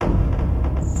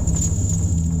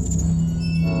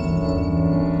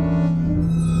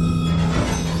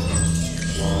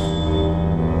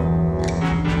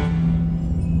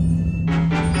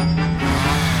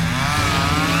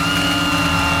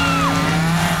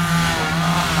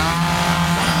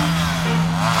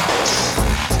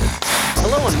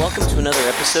another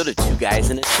episode of Two Guys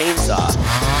and a Chainsaw.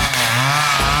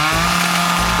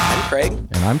 I'm Craig.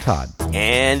 And I'm Todd.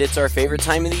 And it's our favorite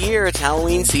time of the year. It's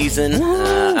Halloween season.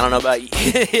 I don't know about you.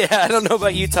 I don't know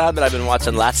about you, Todd, but I've been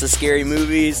watching lots of scary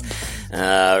movies.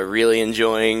 Really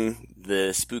enjoying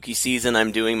the spooky season.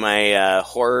 I'm doing my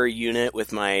horror unit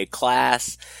with my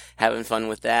class. Having fun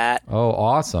with that. Oh,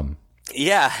 awesome.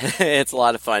 Yeah, it's a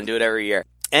lot of fun. Do it every year.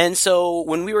 And so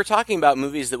when we were talking about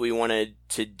movies that we wanted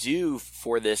to do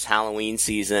for this Halloween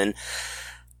season,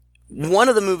 one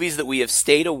of the movies that we have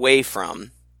stayed away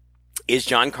from is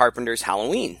John Carpenter's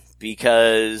Halloween,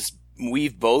 because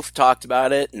we've both talked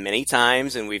about it many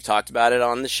times, and we've talked about it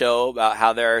on the show about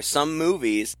how there are some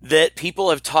movies that people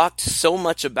have talked so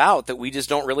much about that we just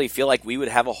don't really feel like we would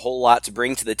have a whole lot to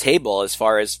bring to the table as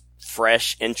far as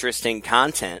fresh, interesting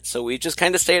content. So we just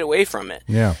kind of stayed away from it.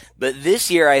 Yeah. But this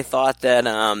year I thought that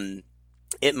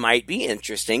it might be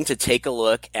interesting to take a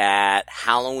look at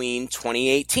Halloween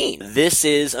 2018. This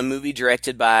is a movie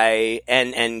directed by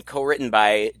and co-written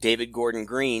by David Gordon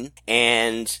Green,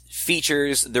 and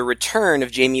features the return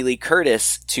of Jamie Lee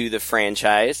Curtis to the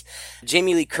franchise.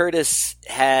 Jamie Lee Curtis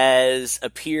has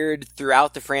appeared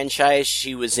throughout the franchise.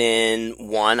 She was in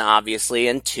 1, obviously,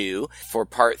 and 2. For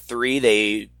part 3,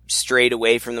 they strayed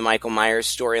away from the Michael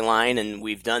Myers storyline, and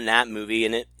we've done that movie,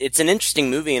 and it's an interesting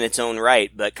movie in its own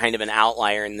right, but kind of an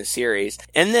outlier in the series.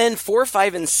 And then 4,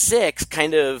 5, and 6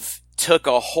 kind of took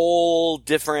a whole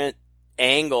different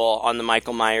angle on the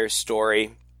Michael Myers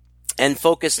story and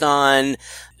focused on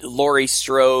Laurie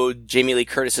Strode, Jamie Lee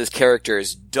Curtis's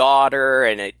character's daughter,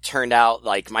 and it turned out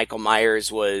like Michael Myers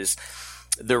was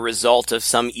the result of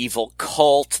some evil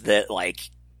cult that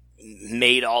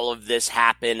made all of this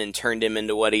happen and turned him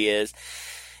into what he is.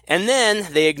 And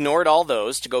then they ignored all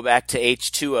those to go back to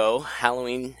H2O,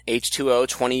 Halloween H2O,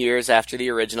 20 years after the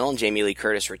original, and Jamie Lee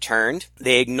Curtis returned.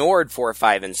 They ignored 4,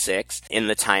 5, and 6 in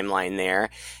the timeline there.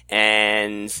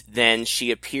 And then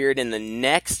she appeared in the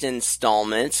next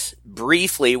installment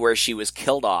briefly where she was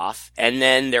killed off. And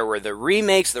then there were the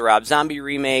remakes, the Rob Zombie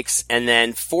remakes. And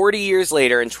then 40 years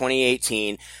later in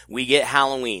 2018, we get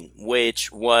Halloween,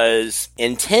 which was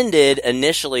intended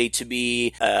initially to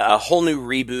be a whole new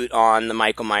reboot on the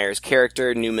Michael Myers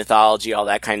character, new mythology, all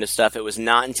that kind of stuff. It was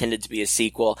not intended to be a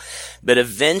sequel, but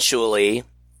eventually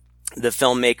the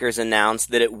filmmakers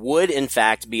announced that it would, in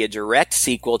fact, be a direct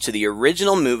sequel to the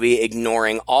original movie,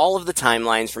 ignoring all of the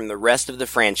timelines from the rest of the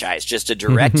franchise. Just a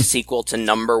direct sequel to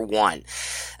number 1.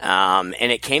 And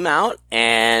it came out,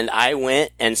 and I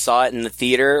went and saw it in the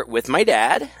theater with my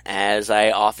dad, as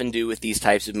I often do with these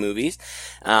types of movies.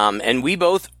 And we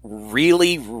both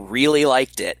really, really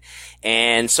liked it.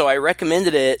 And so I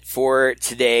recommended it for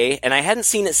today, and I hadn't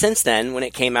seen it since then when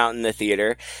it came out in the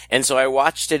theater. And so I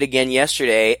watched it again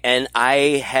yesterday, and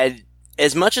I had,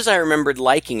 as much as I remembered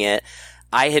liking it,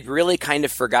 I had really kind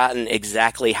of forgotten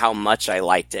exactly how much I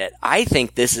liked it. I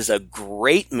think this is a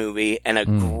great movie and a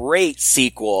great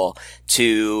sequel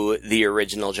to the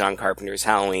original John Carpenter's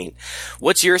Halloween.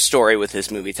 What's your story with this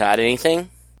movie, Todd?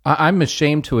 Anything? I'm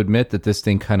ashamed to admit that this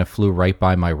thing kind of flew right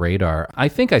by my radar. I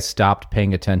think I stopped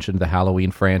paying attention to the Halloween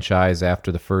franchise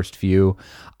after the first few.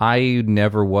 I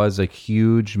never was a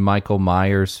huge Michael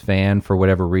Myers fan for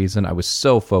whatever reason. I was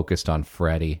so focused on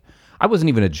Freddy. I wasn't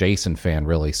even a Jason fan,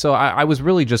 really. So I was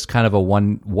really just kind of a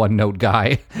one-note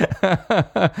guy,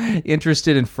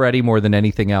 interested in Freddy more than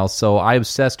anything else. So I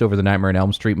obsessed over the Nightmare on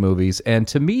Elm Street movies. And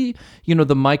to me,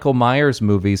 the Michael Myers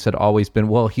movies had always been,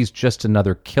 well, he's just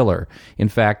another killer. In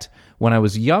fact, when I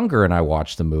was younger and I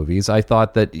watched the movies, I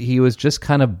thought that he was just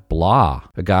kind of blah.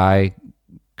 A guy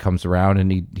comes around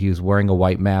and he's wearing a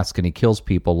white mask and he kills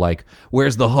people. Like,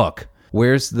 where's the hook?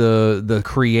 Where's the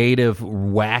creative,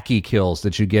 wacky kills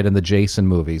that you get in the Jason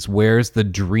movies? Where's the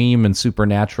dream and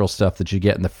supernatural stuff that you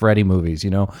get in the Freddy movies?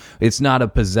 It's not a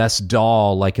possessed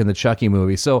doll like in the Chucky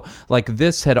movie. So,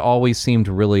 this had always seemed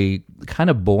really kind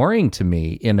of boring to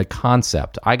me in a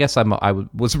concept. I guess I'm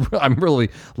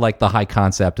really like the high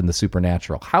concept and the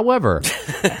supernatural. However,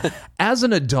 as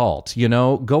an adult,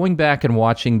 going back and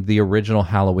watching the original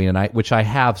Halloween, which I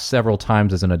have several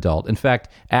times as an adult. In fact,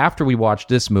 after we watched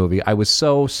this movie, I was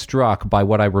so struck by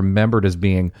what I remembered as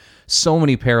being so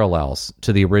many parallels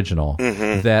to the original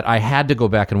that I had to go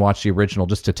back and watch the original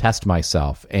just to test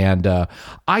myself. And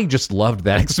I just loved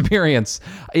that experience.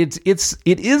 It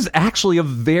is actually a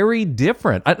very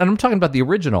different, and I'm talking about the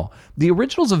original. The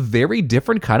original is a very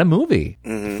different kind of movie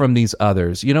from these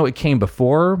others. It came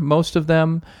before most of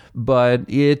them, but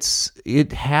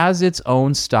it has its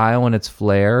own style and its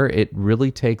flair. It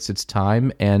really takes its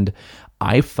time, and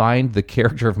I find the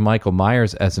character of Michael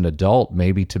Myers as an adult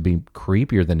maybe to be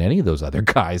creepier than any of those other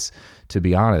guys, to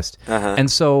be honest. And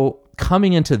so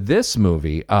coming into this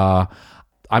movie,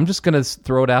 I'm just going to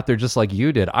throw it out there just like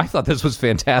you did. I thought this was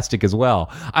fantastic as well.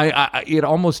 It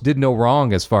almost did no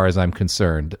wrong as far as I'm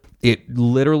concerned. It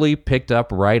literally picked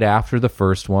up right after the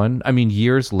first one. I mean,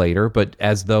 years later, but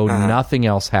as though nothing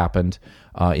else happened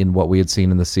in what we had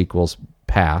seen in the sequels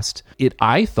past. It,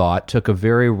 I thought, took a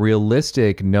very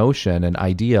realistic notion and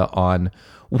idea on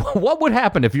what would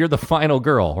happen if you're the final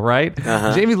girl, right?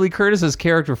 Jamie Lee Curtis's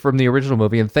character from the original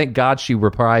movie, and thank God she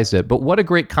reprised it, but what a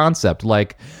great concept.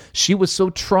 Like, she was so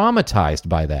traumatized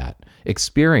by that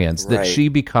experience that she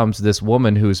becomes this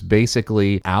woman who's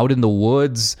basically out in the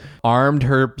woods, armed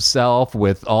herself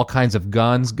with all kinds of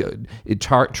guns,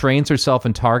 trains herself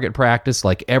in target practice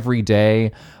like every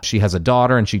day. She has a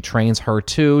daughter and she trains her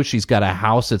too. She's got a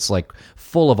house that's like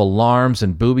full of alarms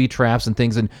and booby traps and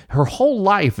things, and her whole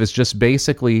life is just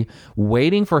basically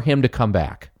waiting for him to come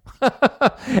back.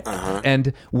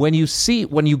 And when you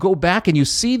go back and you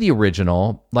see the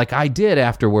original, like I did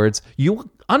afterwards, you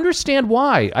understand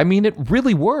why. I mean, it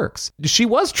really works. She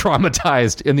was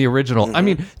traumatized in the original. I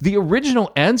mean, the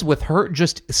original ends with her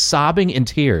just sobbing in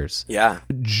tears. Yeah.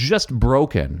 Just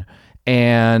broken.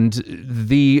 And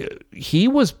he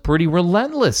was pretty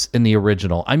relentless in the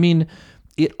original. I mean,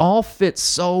 it all fits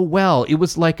so well. It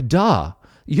was like, duh.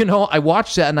 You know, I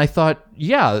watched that and I thought,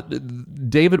 yeah,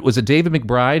 David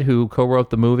McBride who co-wrote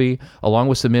the movie, along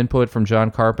with some input from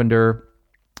John Carpenter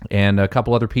and a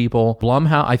couple other people.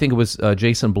 Blumhouse, I think it was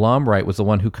Jason Blum, right, was the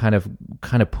one who kind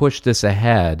of pushed this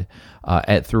ahead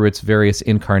through its various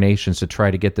incarnations to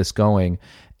try to get this going.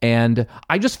 And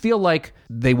I just feel like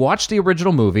they watched the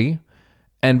original movie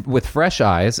and with fresh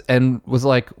eyes and was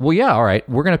like, well, yeah, all right,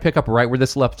 we're going to pick up right where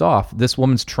this left off. This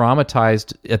woman's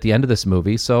traumatized at the end of this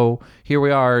movie, so here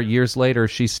we are years later,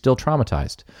 she's still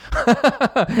traumatized.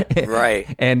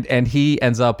 Right. And he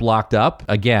ends up locked up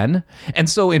again. And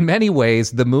so in many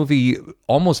ways, the movie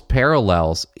almost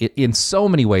parallels, in so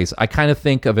many ways, I kind of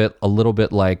think of it a little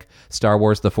bit like Star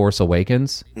Wars The Force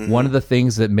Awakens. One of the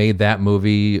things that made that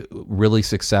movie really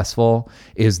successful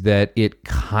is that it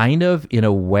kind of, in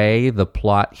a way, the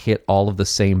plot hit all of the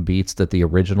same beats that the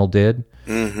original did,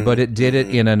 but it did it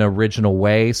in an original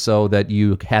way so that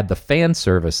you had the fan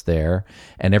service there,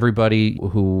 and everybody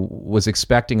who was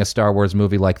expecting a Star Wars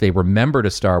movie, like they remembered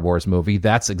a Star Wars movie,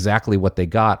 that's exactly what they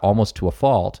got, almost to a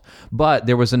fault. But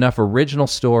there was enough original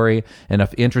story,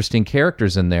 enough interesting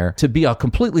characters in there to be a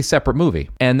completely separate movie,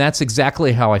 and that's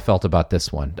exactly how I felt about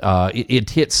this one. It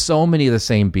hit so many of the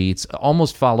same beats,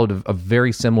 almost followed a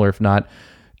very similar, if not,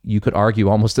 you could argue,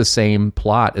 almost the same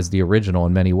plot as the original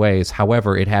in many ways.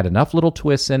 However, it had enough little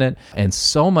twists in it and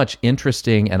so much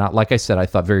interesting and, like I said, I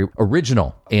thought very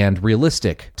original and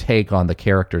realistic take on the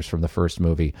characters from the first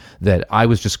movie that I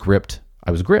was just gripped. I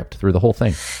was gripped through the whole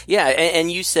thing. Yeah,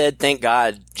 and you said, thank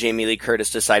God Jamie Lee Curtis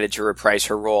decided to reprise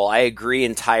her role. I agree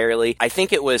entirely. I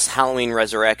think it was Halloween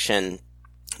Resurrection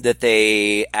that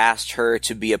they asked her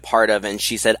to be a part of, and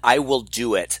she said, I will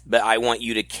do it, but I want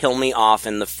you to kill me off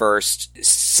in the first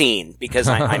scene because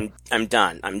I'm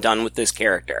done. I'm done with this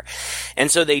character.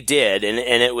 And so they did, and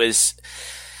it was...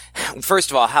 First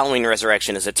of all, Halloween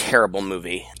Resurrection is a terrible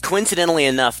movie. Coincidentally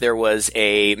enough, there was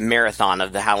a marathon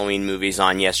of the Halloween movies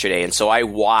on yesterday, and so I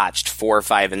watched 4,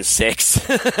 5, and 6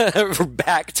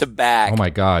 back to back. Oh my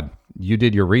God. You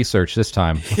did your research this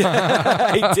time.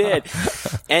 I did.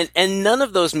 And none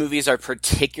of those movies are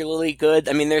particularly good.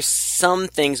 I mean, there's some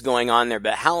things going on there,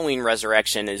 but Halloween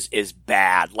Resurrection is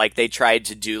bad. Like, they tried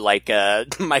to do like a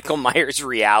Michael Myers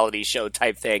reality show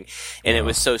type thing, and it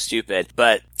was so stupid.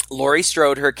 But Laurie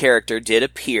Strode, her character, did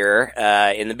appear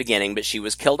in the beginning, but she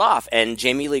was killed off, and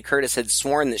Jamie Lee Curtis had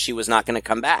sworn that she was not going to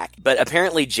come back. But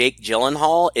apparently Jake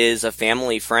Gyllenhaal is a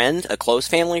family friend, a close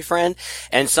family friend,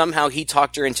 and somehow he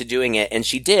talked her into doing it, and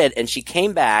she did, and she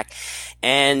came back,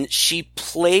 and she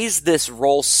plays this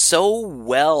role so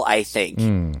well, I think.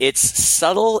 It's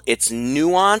subtle, it's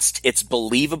nuanced, it's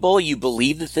believable. You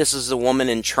believe that this is a woman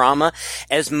in trauma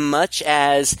as much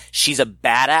as she's a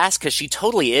badass, because she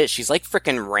totally is. She's like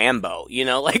frickin' Rambo, you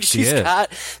know? Like, she's got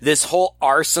this whole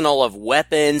arsenal of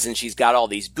weapons, and she's got all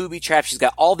these booby traps, she's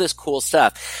got all this cool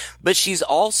stuff. But she's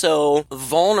also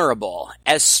vulnerable.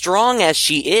 As strong as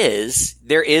she is,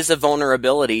 there is a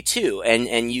vulnerability too,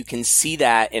 and you can see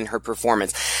that in her performance.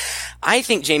 I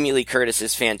think Jamie Lee Curtis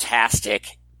is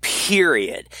fantastic,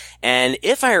 period. And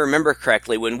if I remember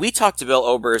correctly, when we talked to Bill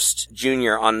Oberst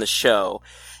Jr. on the show,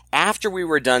 after we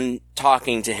were done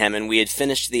talking to him and we had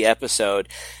finished the episode,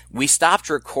 we stopped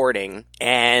recording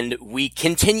and we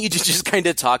continued to just kind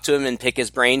of talk to him and pick his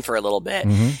brain for a little bit.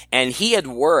 And he had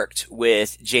worked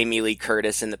with Jamie Lee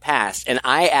Curtis in the past. And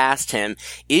I asked him,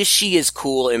 is she as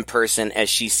cool in person as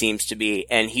she seems to be?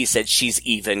 And he said, she's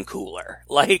even cooler.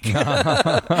 Like,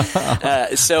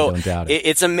 so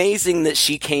it's amazing that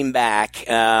she came back,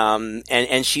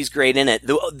 and she's great in it.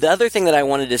 The other thing that I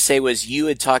wanted to say was you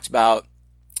had talked about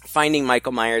finding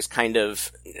Michael Myers kind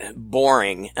of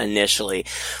boring initially.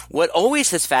 What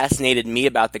always has fascinated me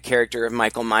about the character of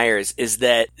Michael Myers is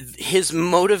that his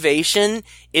motivation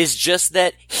is just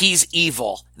that he's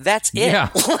evil. That's it. Yeah.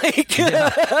 Like,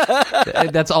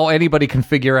 that's all anybody can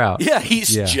figure out. Yeah,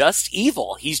 he's just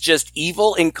evil. He's just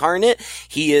evil incarnate.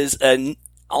 He is an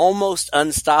almost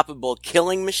unstoppable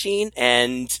killing machine,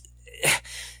 and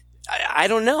I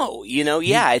don't know,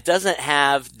 it doesn't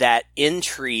have that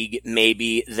intrigue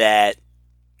maybe that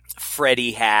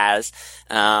Freddy has,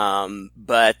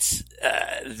 but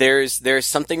there's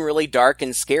something really dark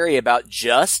and scary about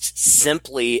just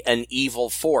simply an evil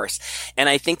force. And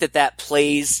I think that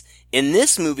plays in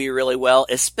this movie really well,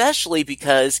 especially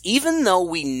because even though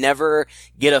we never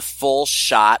get a full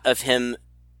shot of him,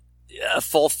 a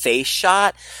full face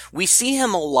shot, we see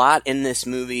him a lot in this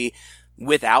movie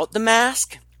without the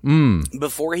mask.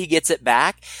 Before he gets it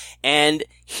back. And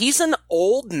he's an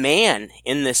old man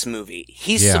in this movie.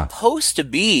 He's supposed to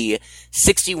be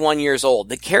 61 years old.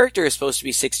 The character is supposed to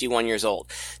be 61 years old.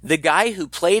 The guy who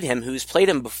played him, who's played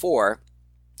him before,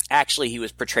 actually he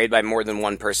was portrayed by more than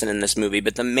one person in this movie,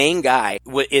 but the main guy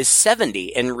is 70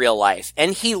 in real life.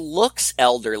 And he looks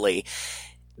elderly.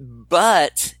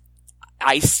 But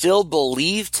I still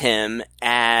believed him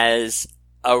as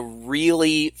a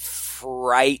really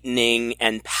frightening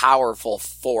and powerful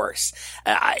force.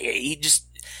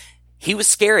 He was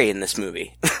scary in this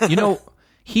movie.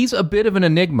 He's a bit of an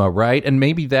enigma, right? And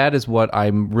maybe that is what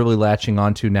I'm really latching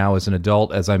onto now as an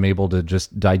adult, as I'm able to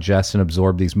just digest and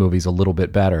absorb these movies a little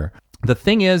bit better. The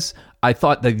thing is, I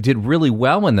thought they did really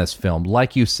well in this film,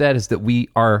 like you said, is that we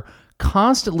are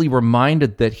constantly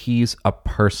reminded that he's a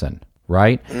person.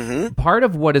 Right? Part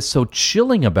of what is so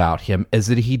chilling about him is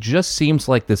that he just seems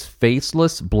like this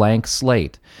faceless blank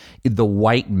slate. The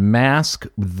white mask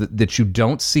that you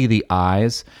don't see the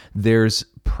eyes, there's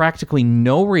practically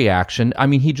no reaction. I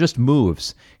mean, he just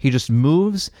moves. He just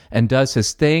moves and does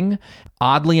his thing.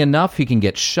 Oddly enough, he can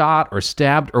get shot or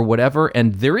stabbed or whatever,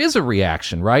 and there is a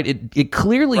reaction, right? It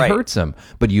clearly hurts him,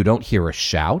 but you don't hear a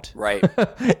shout. Right.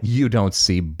 You don't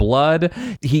see blood.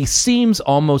 He seems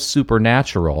almost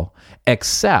supernatural,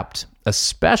 except,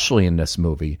 especially in this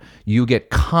movie, you get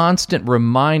constant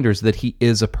reminders that he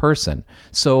is a person.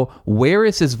 So where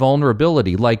is his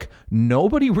vulnerability? Like,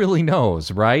 nobody really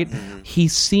knows, right? He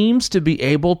seems to be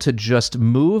able to just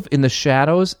move in the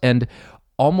shadows and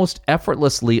almost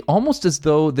effortlessly, almost as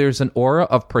though there's an aura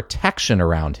of protection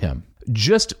around him.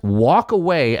 Just walk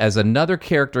away as another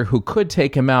character who could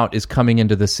take him out is coming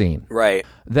into the scene. Right.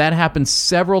 That happens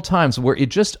several times where it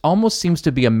just almost seems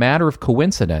to be a matter of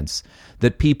coincidence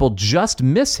that people just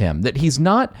miss him, that he's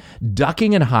not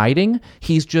ducking and hiding.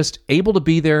 He's just able to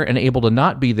be there and able to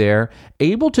not be there,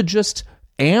 able to just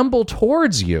amble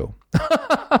towards you.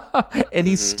 And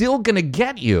he's still going to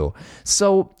get you.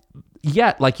 So,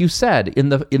 yet, like you said, in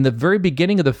the very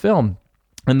beginning of the film,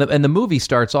 and the movie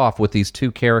starts off with these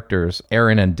two characters,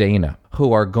 Aaron and Dana,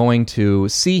 who are going to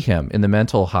see him in the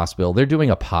mental hospital. They're doing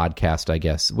a podcast, I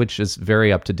guess, which is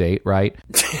very up to date, right?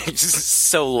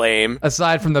 So lame.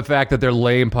 Aside from the fact that they're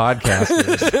lame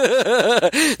podcasters.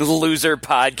 Loser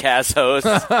podcast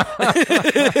hosts.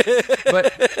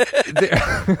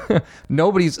 But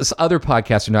nobody's other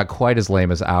podcasts are not quite as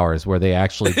lame as ours, where they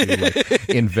actually do like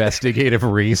investigative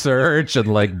research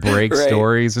and like break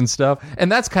stories and stuff.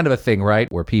 And that's kind of a thing, right?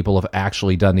 Where people have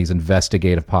actually done these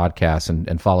investigative podcasts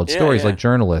and followed stories like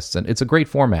journalists, and it's a great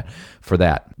format for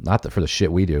that. Not for the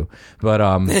shit we do, but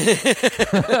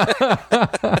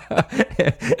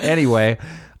anyway.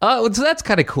 So that's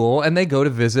kind of cool. And they go to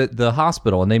visit the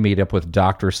hospital and they meet up with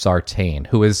Dr. Sartain,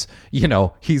 who is,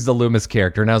 he's the Loomis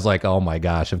character. And I was like, oh my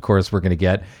gosh, of course we're going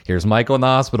to here's Michael in the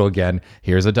hospital again.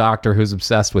 Here's a doctor who's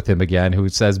obsessed with him again, who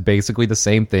says basically the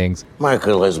same things.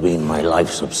 Michael has been my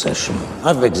life's obsession.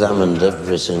 I've examined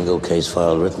every single case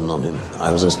file written on him.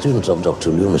 I was a student of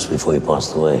Dr. Loomis before he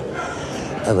passed away.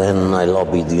 And then I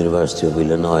lobbied the University of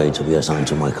Illinois to be assigned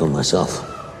to Michael myself.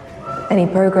 Any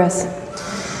progress?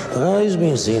 He's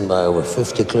been seen by over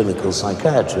 50 clinical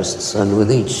psychiatrists, and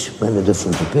with each, many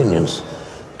different opinions.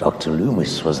 Dr.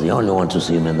 Loomis was the only one to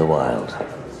see him in the wild.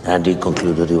 and he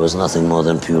concluded he was nothing more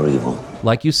than pure evil.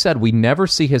 Like you said, we never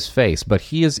see his face, but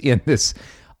he is in this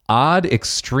odd,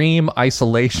 extreme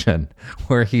isolation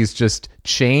where he's just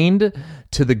chained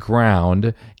to the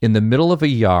ground in the middle of a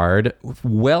yard,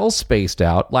 well spaced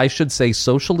out, I should say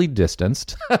socially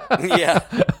distanced, Yeah.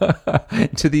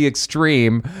 to the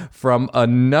extreme from a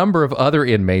number of other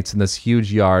inmates in this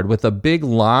huge yard with a big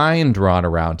line drawn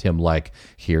around him, like,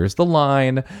 here's the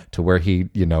line to where he,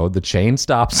 the chain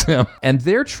stops him. And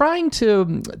they're trying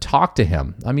to talk to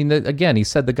him. I mean, again, he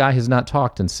said the guy has not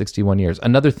talked in 61 years.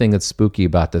 Another thing that's spooky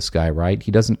about this guy, right?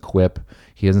 He doesn't quip.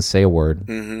 He doesn't say a word.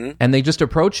 Mm-hmm. And they just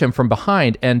approach him from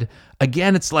behind. And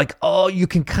again, it's like, oh, you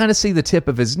can kind of see the tip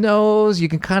of his nose. You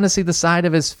can kind of see the side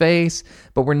of his face,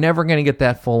 but we're never going to get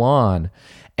that full on.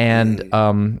 And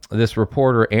this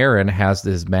reporter, Aaron, has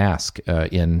this mask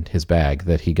in his bag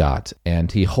that he got.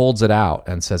 And he holds it out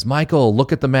and says, Michael,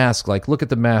 look at the mask. Like, look at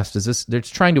the mask. They're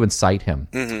trying to incite him.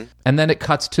 Mm-hmm. And then it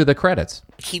cuts to the credits.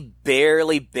 He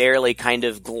barely kind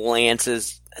of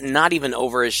glances, not even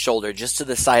over his shoulder, just to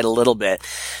the side a little bit.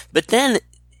 But then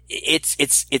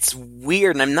it's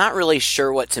weird, and I'm not really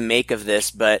sure what to make of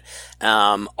this, but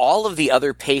all of the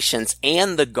other patients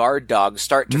and the guard dog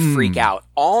start to freak out,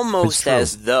 almost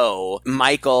as though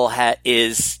Michael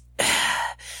is...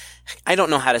 I don't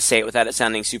know how to say it without it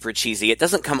sounding super cheesy. It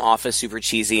doesn't come off as super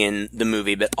cheesy in the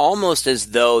movie, but almost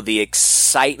as though the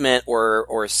excitement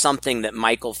or something that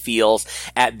Michael feels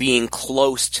at being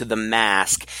close to the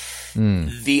mask,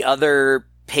 the other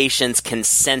patients can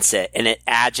sense it, and it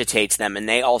agitates them, and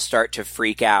they all start to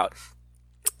freak out.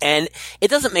 And it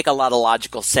doesn't make a lot of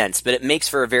logical sense, but it makes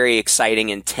for a very exciting,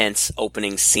 intense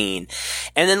opening scene.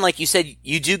 And then, like you said,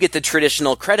 you do get the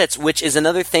traditional credits, which is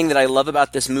another thing that I love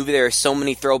about this movie. There are so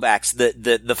many throwbacks.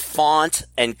 The font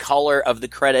and color of the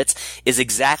credits is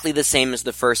exactly the same as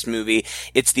the first movie.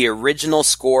 It's the original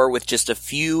score with just a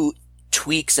few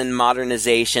tweaks and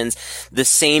modernizations, the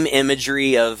same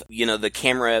imagery of, the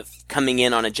camera coming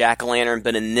in on a jack-o'-lantern,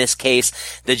 but in this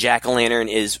case, the jack-o'-lantern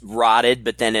is rotted,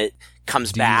 but then it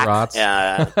comes D-rots.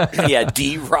 back.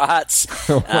 D-rots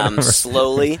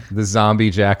slowly. The zombie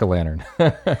jack-o'-lantern.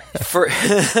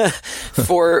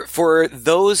 For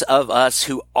those of us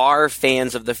who are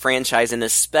fans of the franchise, and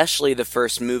especially the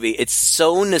first movie, it's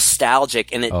so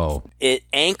nostalgic, and it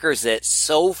anchors it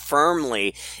so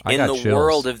firmly in the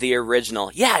world of the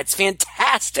original. Yeah, it's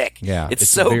fantastic. Yeah, it's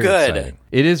so good. Exciting.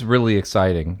 It is really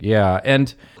exciting. Yeah,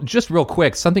 and just real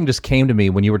quick, something just came to me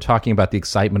when you were talking about the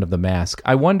excitement of the mask.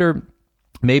 I wonder,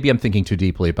 maybe I'm thinking too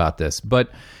deeply about this, but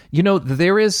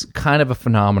there is kind of a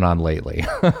phenomenon lately.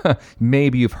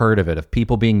 Maybe you've heard of it, of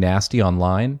people being nasty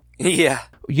online. Yeah.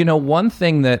 One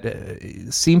thing that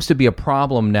seems to be a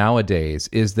problem nowadays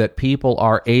is that people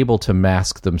are able to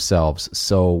mask themselves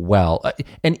so well.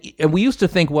 And we used to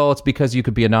think, well, it's because you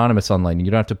could be anonymous online and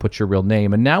you don't have to put your real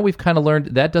name. And now we've kind of learned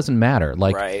that doesn't matter.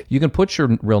 Like, right. You can put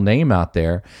your real name out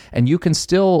there and you can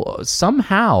still,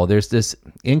 somehow, there's this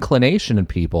inclination in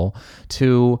people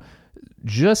to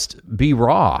just be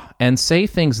raw and say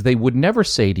things they would never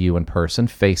say to you in person,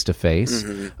 face to face.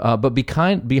 But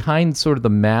behind sort of the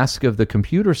mask of the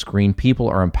computer screen, people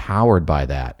are empowered by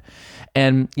that.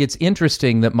 And it's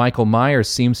interesting that Michael Myers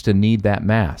seems to need that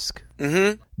mask.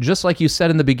 Mm-hmm. Just like you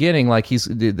said in the beginning, like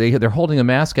they're holding a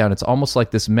mask out. It's almost like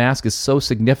this mask is so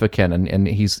significant, and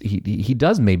he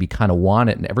does maybe kind of want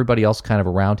it, and everybody else kind of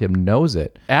around him knows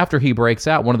it. After he breaks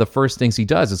out, one of the first things he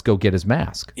does is go get his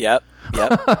mask. Yep.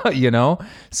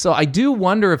 So I do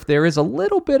wonder if there is a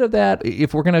little bit of that,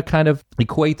 if we're going to kind of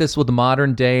equate this with the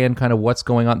modern day and kind of what's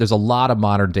going on. There's a lot of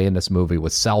modern day in this movie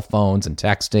with cell phones and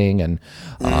texting,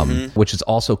 and which is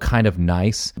also kind of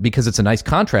nice because it's a nice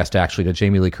contrast actually to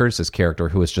Jamie Lee Curtis's character,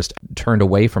 who is just turned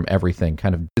away from everything,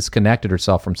 kind of disconnected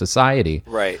herself from society.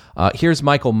 Right. Here's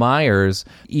Michael Myers,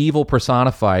 evil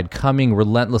personified, coming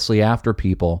relentlessly after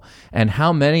people. And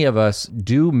how many of us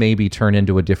do maybe turn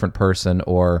into a different person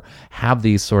or have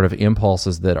these sort of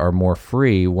impulses that are more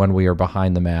free when we are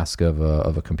behind the mask of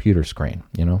a computer screen,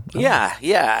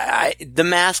 Yeah. The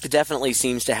mask definitely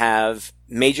seems to have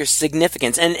major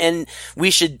significance. And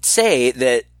we should say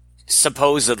that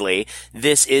supposedly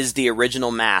this is the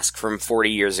original mask from 40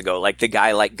 years ago. Like the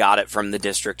guy got it from the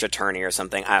district attorney or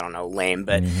something. I don't know, lame,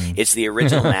 but it's the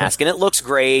original mask, and it looks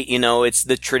great. It's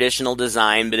the traditional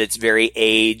design, but it's very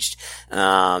aged.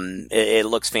 It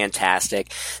looks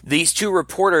fantastic. These two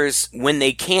reporters, when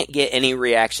they can't get any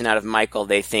reaction out of Michael,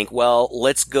 they think, well,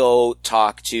 let's go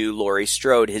talk to Laurie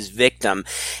Strode, his victim,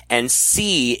 and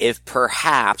see if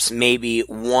perhaps maybe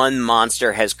one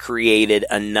monster has created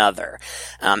another.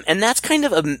 And And that's kind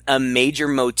of a major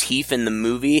motif in the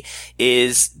movie,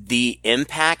 is the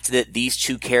impact that these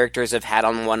two characters have had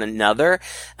on one another.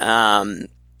 The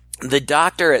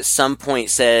doctor at some point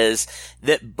says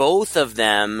that both of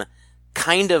them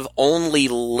kind of only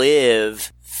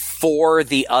live for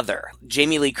the other.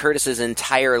 Jamie Lee Curtis's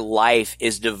entire life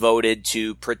is devoted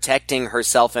to protecting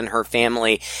herself and her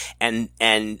family, and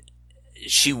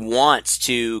she wants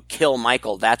to kill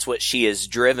Michael. That's what she is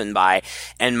driven by.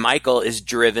 And Michael is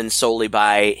driven solely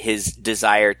by his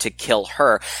desire to kill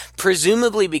her.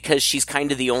 Presumably because she's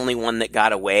kind of the only one that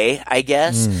got away, I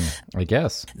guess. I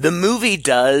guess. The movie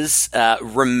does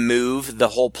remove the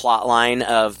whole plot line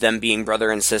of them being brother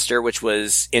and sister, which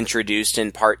was introduced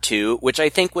in part 2, which I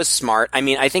think was smart. I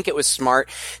mean, I think it was smart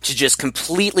to just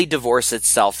completely divorce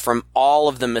itself from all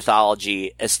of the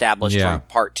mythology established from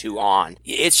part 2 on.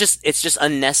 It's just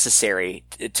unnecessary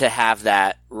to have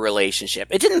that relationship.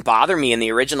 It didn't bother me in the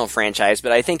original franchise,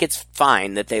 but I think it's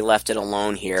fine that they left it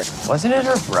alone here. Wasn't it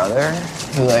her brother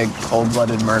who, like,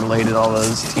 cold-blooded mutilated all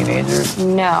those teenagers?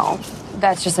 No.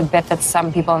 That's just a bit that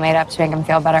some people made up to make him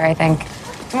feel better, I think.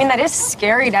 I mean, that is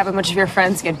scary to have a bunch of your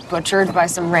friends get butchered by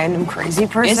some random crazy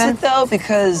person. Is it, though?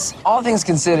 Because, all things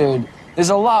considered, there's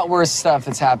a lot worse stuff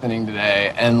that's happening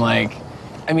today, and, like,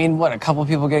 I mean, a couple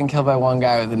people getting killed by one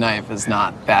guy with a knife is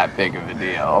not that big of a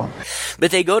deal. But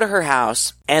they go to her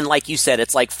house, and like you said,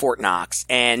 it's like Fort Knox,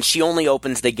 and she only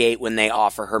opens the gate when they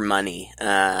offer her money.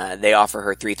 They offer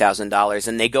her $3,000,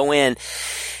 and they go in,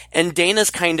 and Dana's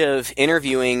kind of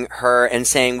interviewing her and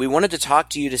saying, we wanted to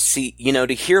talk to you to see,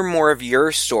 to hear more of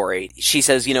your story. She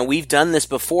says, we've done this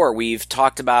before. We've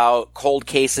talked about cold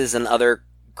cases and other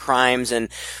crimes, and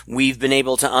we've been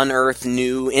able to unearth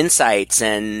new insights.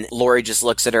 And Laurie just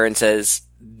looks at her and says,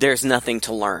 there's nothing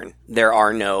to learn. There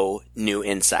are no new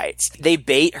insights. They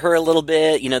bait her a little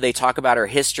bit. They talk about her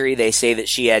history. They say that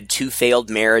she had 2 failed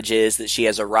marriages, that she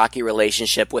has a rocky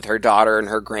relationship with her daughter and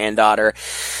her granddaughter.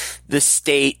 The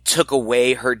state took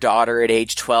away her daughter at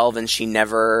age 12 and she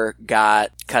never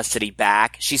got custody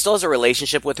back. She still has a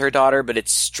relationship with her daughter, but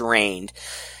it's strained.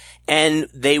 And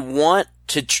they want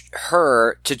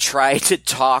her to try to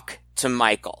talk to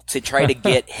Michael, to try to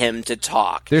get him to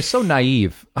talk. They're so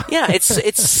naive. Yeah,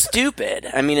 it's stupid.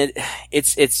 I mean,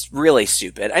 it's really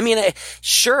stupid. I mean,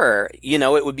 sure,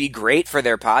 it would be great for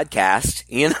their podcast,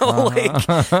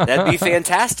 like that'd be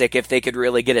fantastic if they could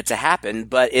really get it to happen,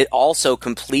 but it also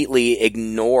completely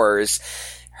ignores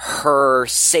her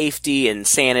safety and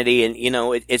sanity, and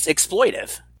it's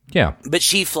exploitive. Yeah. But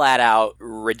she flat out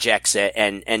rejects it,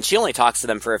 and she only talks to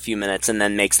them for a few minutes and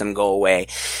then makes them go away.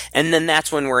 And then that's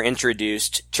when we're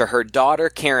introduced to her daughter,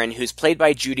 Karen, who's played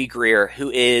by Judy Greer, who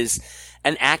is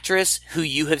an actress who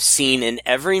you have seen in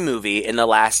every movie in the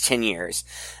last 10 years.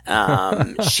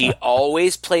 She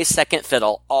always plays second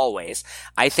fiddle, always.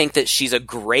 I think that she's a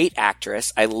great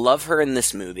actress. I love her in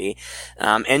this movie.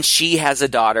 And she has a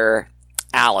daughter,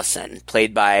 Allison,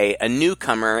 played by a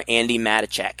newcomer, Andy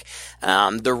Matichek.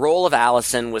 The role of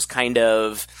Allison was kind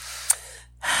of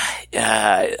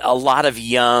a lot of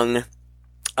young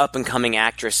up-and-coming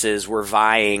actresses were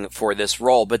vying for this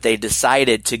role, but they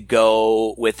decided to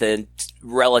go with a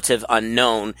relative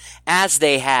unknown, as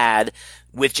they had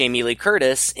with Jamie Lee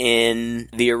Curtis in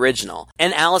the original.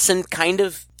 And Allison kind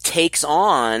of takes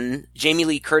on Jamie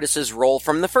Lee Curtis's role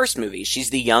from the first movie. She's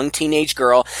the young teenage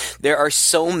girl. There are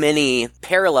so many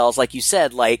parallels, like you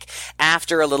said, like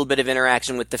after a little bit of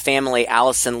interaction with the family,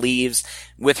 Allison leaves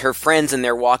with her friends and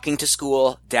they're walking to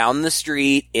school down the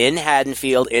street in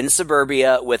Haddonfield, in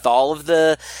suburbia, with all of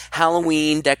the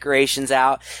Halloween decorations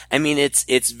out. I mean,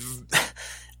 it's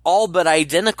all but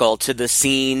identical to the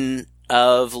scene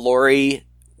of Laurie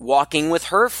walking with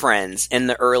her friends in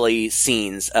the early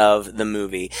scenes of the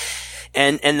movie.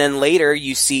 And then later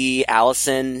you see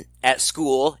Allison at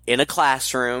school in a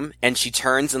classroom, and she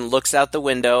turns and looks out the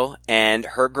window, and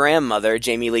her grandmother,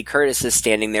 Jamie Lee Curtis, is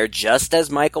standing there just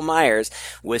as Michael Myers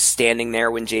was standing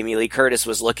there when Jamie Lee Curtis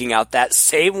was looking out that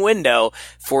same window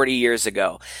 40 years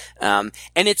ago. And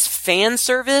it's fan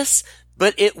service,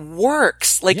 but it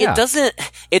works. Like, yeah.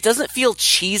 It doesn't feel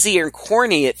cheesy or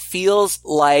corny. It feels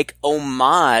like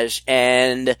homage,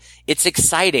 and it's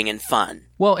exciting and fun.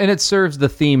 Well, and it serves the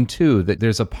theme, too, that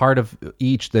there's a part of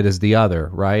each that is the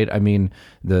other, right? I mean,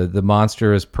 the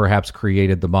monster has perhaps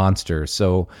created the monster.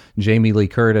 So Jamie Lee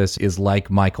Curtis is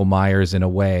like Michael Myers in a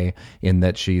way, in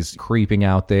that she's creeping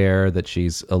out there, that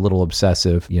she's a little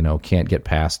obsessive, can't get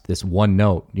past this one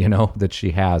note, that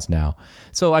she has now.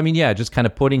 So, I mean, yeah, just kind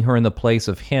of putting her in the place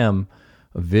of him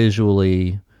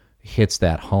visually hits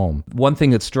that home. One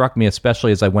thing that struck me,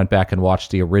 especially as I went back and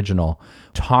watched the original,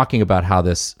 talking about how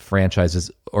this franchise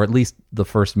is, or at least the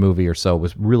first movie or so,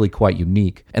 was really quite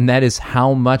unique, and that is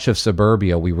how much of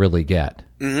suburbia we really get.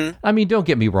 Mm-hmm. I mean, don't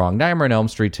get me wrong, Nightmare on Elm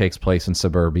Street takes place in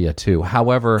suburbia too.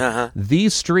 However,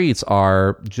 these streets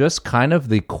are just kind of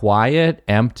the quiet,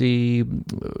 empty,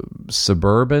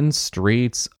 suburban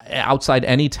streets outside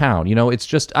any town. You know, it's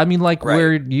just, I mean, like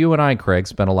where you and I, Craig,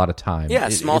 spent a lot of time. Yeah,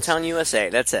 small town USA,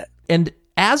 that's it. And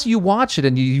as you watch it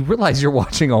and you realize you're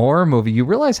watching a horror movie, you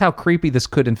realize how creepy this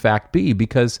could in fact be,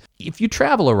 because if you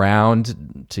travel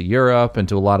around to Europe and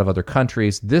to a lot of other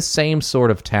countries, this same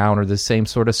sort of town or this same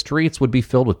sort of streets would be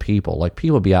filled with people. Like,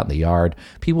 people would be out in the yard,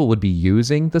 people would be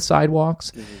using the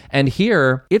sidewalks. Mm-hmm. And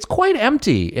here, it's quite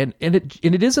empty. And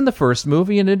it is in the first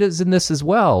movie, and it is in this as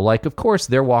well. Like, of course,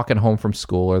 they're walking home from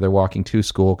school, or they're walking to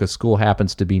school because school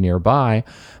happens to be nearby,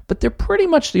 but they're pretty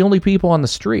much the only people on the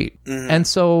street. Mm-hmm. And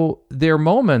so there are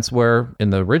moments where,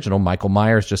 in the original, Michael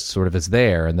Myers just sort of is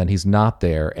there, and then he's not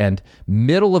there. And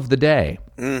middle of the day,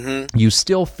 you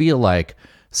still feel like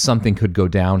something could go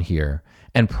down here,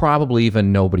 and probably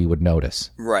even nobody would notice.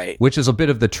 Right. Which is a bit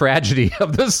of the tragedy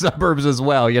of the suburbs as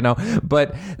well, you know.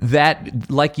 But that,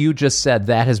 like you just said,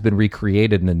 that has been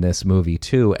recreated in this movie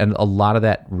too, and a lot of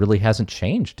that really hasn't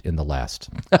changed in the last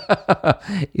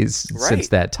since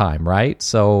that time, right?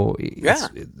 So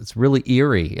it's really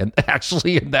eerie, and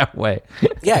actually in that way.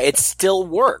 Yeah, it still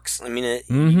works. I mean,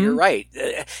 you're right.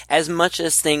 As much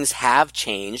as things have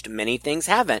changed, many things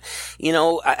haven't. You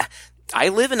know, I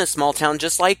live in a small town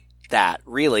just like that,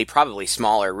 really, probably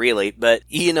smaller, really, but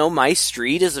you know, my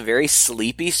street is a very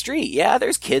sleepy street. Yeah,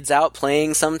 there's kids out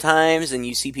playing sometimes, and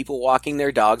you see people walking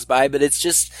their dogs by, but it's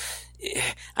just,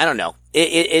 I don't know,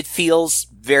 it feels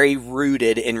very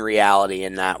rooted in reality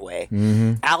in that way.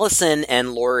 Mm-hmm. Allison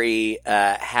and Laurie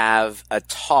have a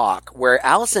talk where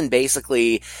Allison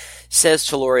basically says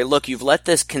to Laurie, look, you've let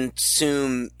this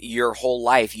consume your whole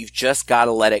life, you've just got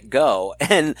to let it go.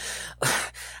 And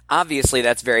obviously,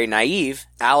 that's very naive.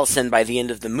 Allison, by the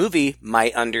end of the movie,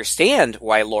 might understand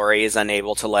why Laurie is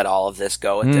unable to let all of this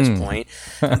go at this point.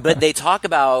 But they talk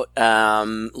about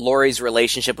Laurie's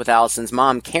relationship with Allison's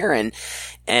mom, Karen,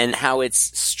 and how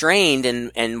it's strained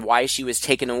and why she was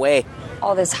taken away.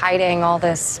 All this hiding, all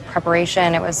this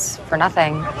preparation, it was for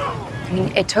nothing. I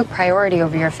mean, it took priority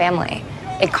over your family.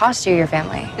 It cost you your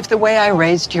family. If the way I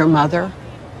raised your mother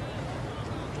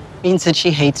means that she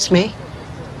hates me,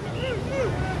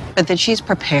 but that she's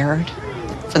prepared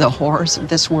for the horrors of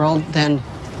this world, then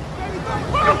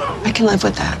I can live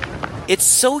with that. It's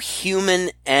so human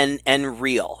and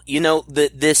real. You know,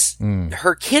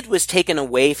 her kid was taken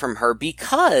away from her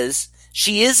because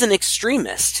she is an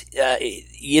extremist.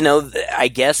 You know, I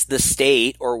guess the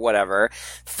state or whatever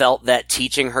felt that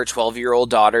teaching her 12-year-old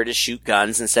daughter to shoot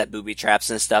guns and set booby traps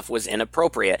and stuff was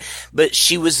inappropriate. But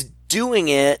she was doing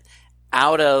it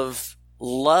out of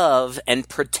love and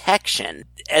protection,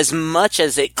 as much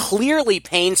as it clearly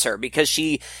pains her, because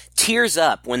she tears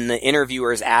up when the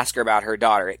interviewers ask her about her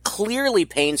daughter. It clearly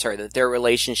pains her that their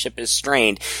relationship is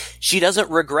strained. She doesn't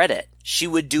regret it. She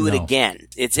would do it again.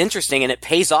 It's interesting, and it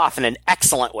pays off in an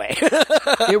excellent way.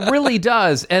 It really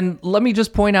does. And let me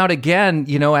just point out again,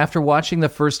 you know, after watching the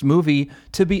first movie,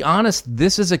 to be honest,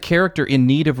 this is a character in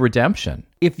need of redemption.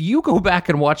 If you go back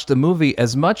and watch the movie,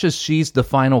 as much as she's the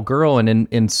final girl, and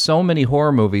in so many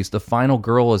horror movies, the final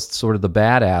girl is sort of the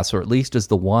badass, or at least is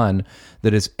the one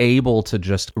that is able to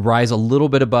just rise a little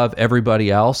bit above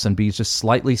everybody else and be just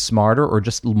slightly smarter or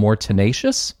just more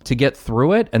tenacious to get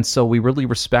through it. And so we really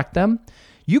respect them.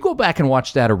 You go back and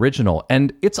watch that original,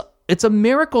 and it's a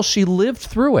miracle she lived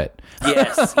through it.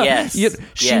 Yes.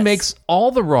 She makes all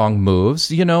the wrong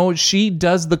moves. You know, she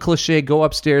does the cliche go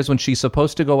upstairs when she's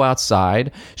supposed to go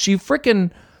outside. She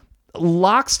frickin'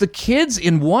 locks the kids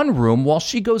in one room while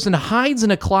she goes and hides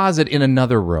in a closet in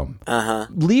another room.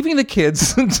 Leaving the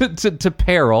kids to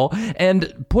peril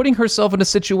and putting herself in a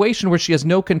situation where she has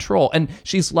no control. And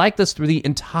she's like this through the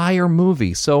entire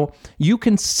movie. So you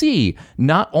can see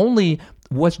not only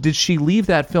did she leave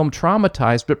that film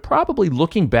traumatized, but probably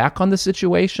looking back on the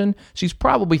situation, she's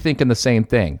probably thinking the same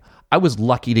thing. I was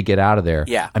lucky to get out of there.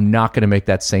 Yeah. I'm not going to make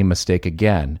that same mistake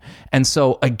again. And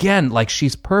so, again, like,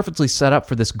 she's perfectly set up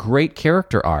for this great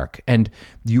character arc. And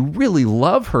you really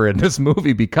love her in this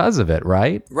movie because of it,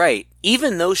 right? Right.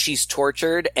 Even though she's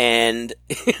tortured and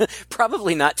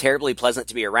probably not terribly pleasant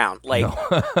to be around. Like,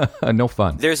 no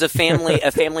fun. There's a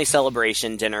family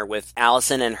celebration dinner with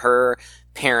Allison and her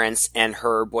parents and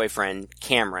her boyfriend,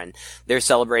 Cameron. They're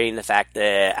celebrating the fact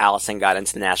that Allison got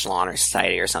into the National Honor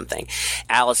Society or something.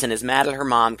 Allison is mad at her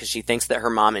mom because she thinks that her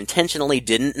mom intentionally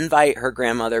didn't invite her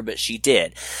grandmother, but she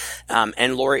did.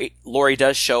 And Laurie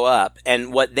does show up.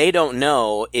 And what they don't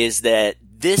know is that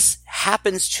this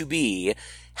happens to be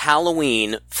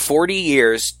Halloween 40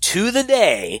 years to the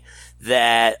day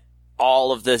that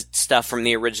all of the stuff from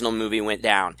the original movie went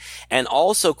down. And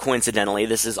also, coincidentally,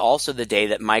 this is also the day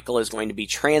that Michael is going to be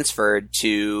transferred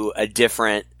to a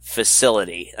different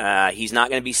facility. He's not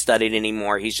going to be studied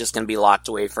anymore. He's just going to be locked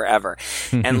away forever.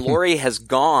 And Laurie has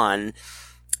gone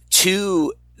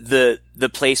to the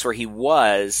place where he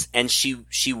was, and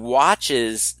she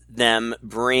watches them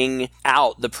bring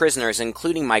out the prisoners,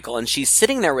 including Michael, and she's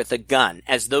sitting there with a gun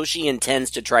as though she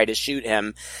intends to try to shoot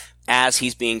him as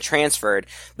he's being transferred,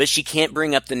 but she can't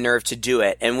bring up the nerve to do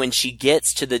it. And when she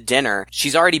gets to the dinner,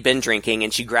 she's already been drinking,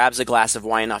 and she grabs a glass of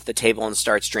wine off the table and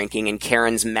starts drinking, and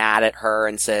Karen's mad at her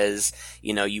and says,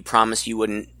 you know, you promised you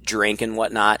wouldn't drink and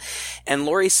whatnot. And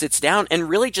Laurie sits down and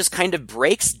really just kind of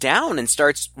breaks down and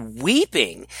starts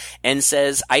weeping and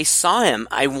says, I saw him.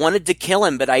 I wanted to kill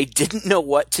him, but I didn't know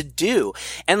what to do.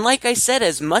 And like I said,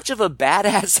 as much of a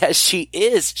badass as she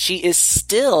is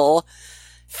still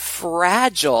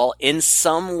fragile in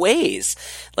some ways.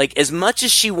 Like, as much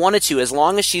as she wanted to, as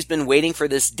long as she's been waiting for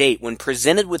this date, when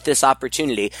presented with this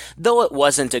opportunity, though it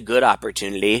wasn't a good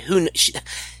opportunity,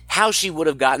 how she would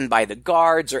have gotten by the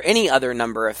guards or any other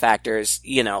number of factors,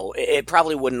 you know, it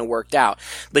probably wouldn't have worked out.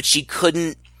 But she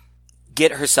couldn't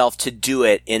get herself to do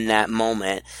it in that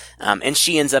moment. And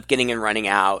she ends up getting and running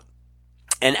out.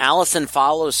 And Allison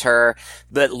follows her,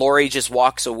 but Laurie just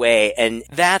walks away. And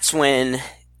that's when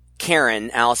Karen,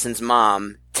 Allison's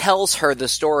mom, tells her the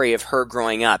story of her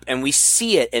growing up, and we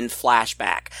see it in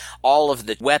flashback. All of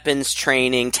the weapons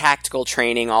training, tactical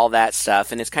training, all that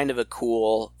stuff, and it's kind of a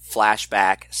cool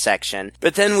flashback section.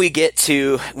 But then we get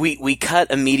to, we cut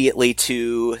immediately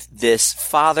to this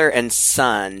father and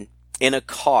son in a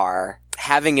car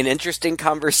having an interesting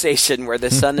conversation where the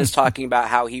son is talking about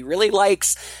how he really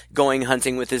likes going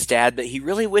hunting with his dad, but he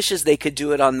really wishes they could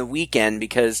do it on the weekend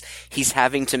because he's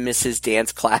having to miss his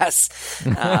dance class.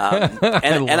 I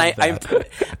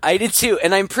did too.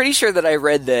 And I'm pretty sure that I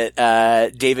read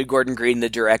that David Gordon Green, the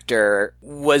director,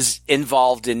 was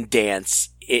involved in dance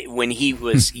when he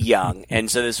was young. And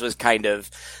so this was kind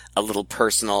of a little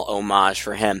personal homage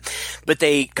for him. But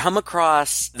they come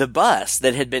across the bus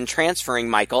that had been transferring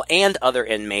Michael and other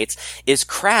inmates is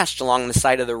crashed along the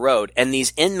side of the road. And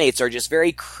these inmates are just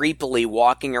very creepily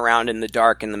walking around in the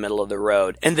dark in the middle of the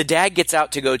road. And the dad gets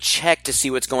out to go check to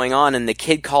see what's going on. And the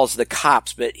kid calls the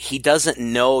cops, but he doesn't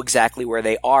know exactly where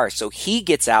they are. So he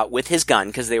gets out with his gun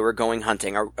because they were going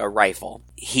hunting, a rifle.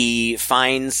 He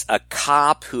finds a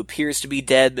cop who appears to be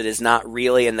dead, but is not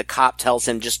really, and the cop tells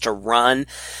him just to run.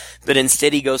 But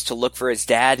instead he goes to look for his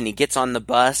dad, and he gets on the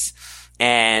bus,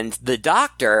 and the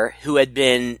doctor who had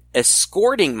been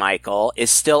escorting Michael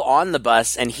is still on the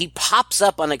bus, and he pops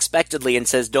up unexpectedly and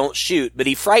says, don't shoot, but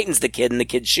he frightens the kid, and the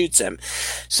kid shoots him.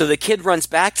 So the kid runs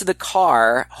back to the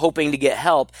car, hoping to get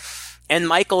help, and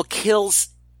Michael kills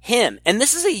him. And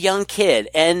this is a young kid,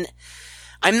 and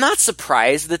I'm not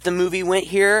surprised that the movie went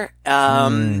here.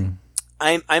 I'm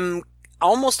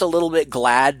almost a little bit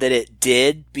glad that it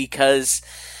did, because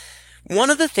one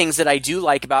of the things that I do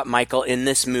like about Michael in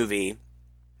this movie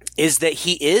is that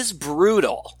he is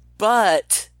brutal,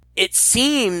 but it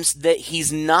seems that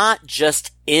he's not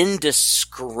just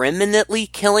indiscriminately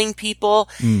killing people.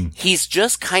 He's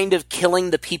just kind of killing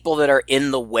the people that are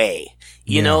in the way.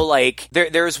 You know, like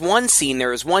there was one scene, there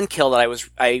was one kill that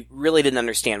I really didn't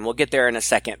understand. We'll get there in a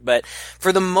second, but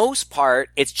for the most part,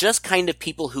 it's just kind of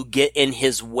people who get in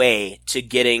his way to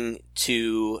getting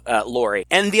to Laurie.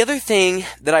 And the other thing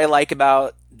that I like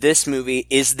about this movie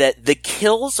is that the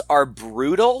kills are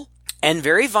brutal and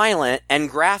very violent and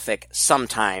graphic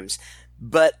sometimes,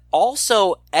 but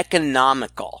also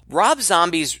economical. Rob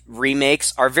Zombie's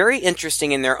remakes are very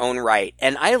interesting in their own right,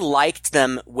 and I liked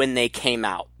them when they came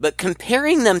out. But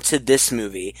comparing them to this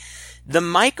movie, the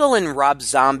Michael and Rob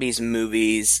Zombie's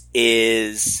movies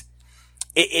it's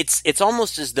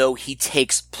almost as though he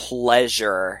takes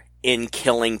pleasure in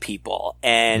killing people,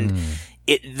 and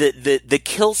the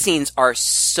kill scenes are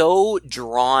so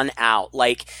drawn out.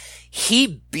 Like,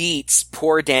 he beats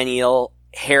poor Danielle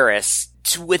Harris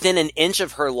to within an inch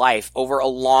of her life over a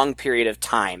long period of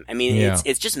time. I mean,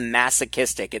 it's just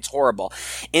masochistic. It's horrible.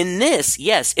 In this,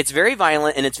 yes, it's very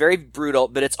violent and it's very brutal,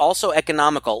 but it's also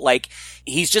economical. Like,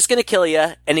 he's just going to kill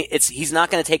you, and he's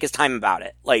not going to take his time about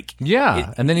it. Like,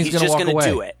 and then he's just going to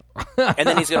do it, and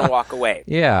then he's going to walk away.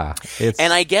 Yeah,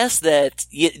 and I guess that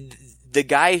the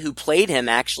guy who played him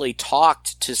actually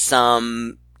talked to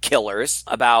some killers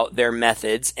about their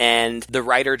methods, and the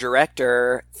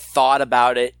writer-director thought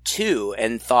about it too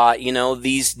and thought,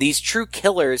 these true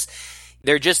killers,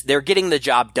 they're getting the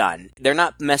job done. They're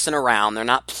not messing around. They're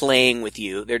not playing with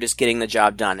you. They're just getting the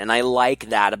job done. And I like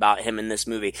that about him in this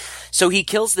movie. So he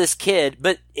kills this kid,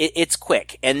 but it's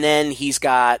quick. And then he's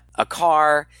got a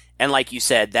car. And like you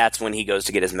said, that's when he goes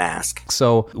to get his mask.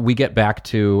 So we get back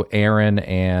to Aaron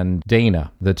and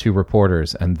Dana, the two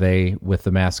reporters, and they, with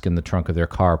the mask in the trunk of their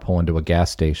car, pull into a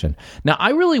gas station. Now,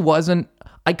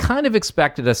 I kind of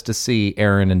expected us to see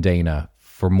Aaron and Dana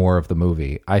for more of the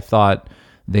movie. I thought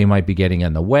they might be getting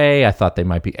in the way. I thought they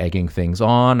might be egging things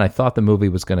on. I thought the movie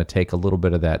was going to take a little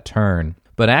bit of that turn.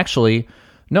 But actually,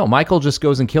 no, Michael just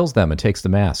goes and kills them and takes the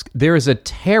mask. There is a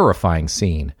terrifying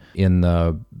scene in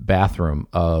the bathroom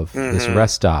of this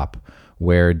rest stop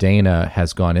where Dana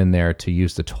has gone in there to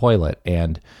use the toilet.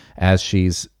 And as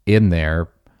she's in there,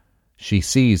 she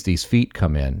sees these feet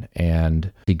come in,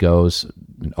 and he goes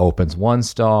and opens one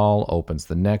stall, opens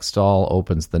the next stall,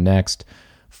 opens the next,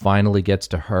 finally gets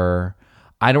to her.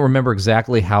 I don't remember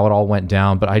exactly how it all went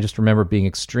down, but I just remember being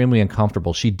extremely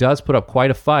uncomfortable. She does put up quite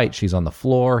a fight. She's on the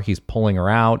floor. He's pulling her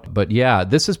out. But yeah,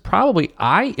 this is probably,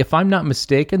 if I'm not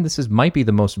mistaken, might be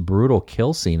the most brutal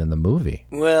kill scene in the movie.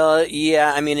 Well,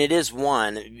 yeah, I mean, it is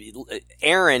one.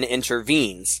 Aaron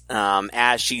intervenes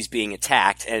as she's being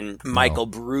attacked, and Michael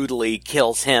brutally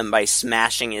kills him by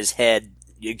smashing his head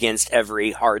against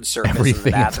every hard surface in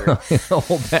the bathroom. The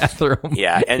whole bathroom.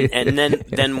 Yeah, and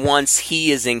then once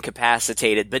he is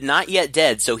incapacitated, but not yet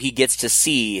dead, so he gets to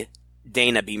see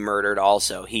Dana be murdered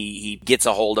also. He gets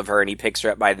a hold of her and he picks her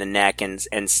up by the neck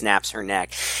and snaps her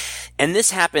neck. And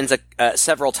this happens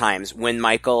several times when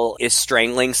Michael is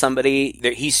strangling somebody.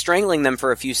 He's strangling them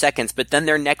for a few seconds, but then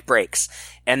their neck breaks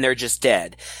and they're just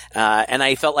dead. And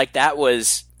I felt like that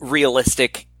was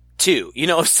realistic too.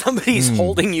 If somebody's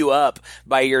holding you up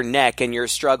by your neck and you're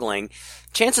struggling,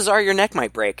 chances are your neck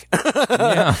might break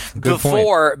Yeah,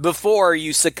 before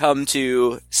you succumb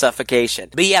to suffocation.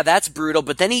 But yeah, that's brutal.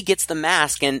 But then he gets the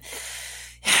mask, and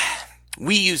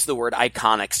we use the word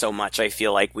iconic so much, I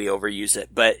feel like we overuse it,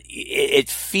 but it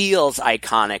feels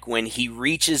iconic when he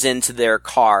reaches into their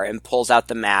car and pulls out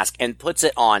the mask and puts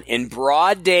it on in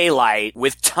broad daylight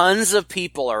with tons of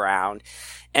people around.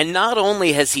 And not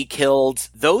only has he killed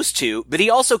those two, but he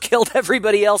also killed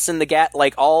everybody else in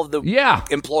the all of the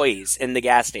employees in the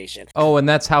gas station. Oh, and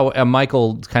that's how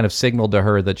Michael kind of signaled to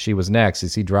her that she was next,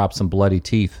 as he dropped some bloody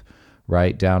teeth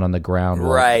right down on the ground,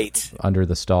 right under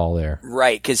the stall there.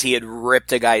 Right, because he had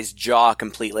ripped a guy's jaw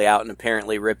completely out and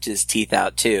apparently ripped his teeth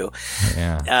out too.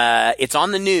 Yeah. It's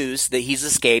on the news that he's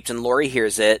escaped, and Lori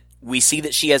hears it. We see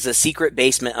that she has a secret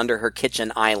basement under her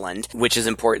kitchen island, which is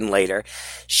important later.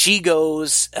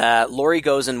 Lori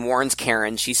goes and warns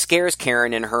Karen. She scares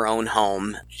Karen in her own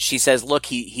home. She says, look,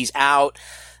 he's out.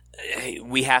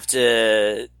 We have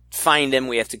to find him.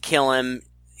 We have to kill him.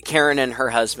 Karen and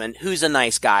her husband, who's a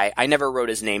nice guy. I never wrote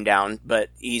his name down, but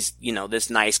he's,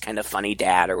 this nice kind of funny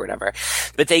dad or whatever.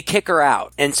 But they kick her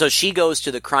out. And so she goes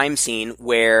to the crime scene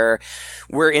where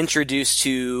we're introduced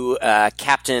to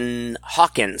Captain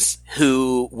Hawkins,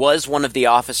 who was one of the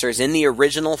officers in the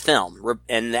original film,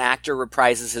 and the actor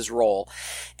reprises his role.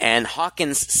 And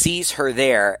Hawkins sees her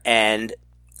there, and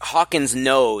Hawkins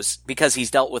knows, because he's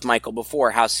dealt with Michael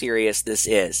before, how serious this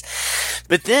is.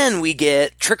 But then we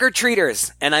get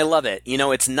trick-or-treaters, and I love it.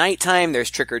 It's nighttime,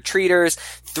 there's trick-or-treaters.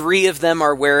 3 of them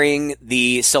are wearing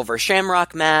the Silver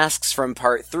Shamrock masks from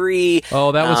Part 3.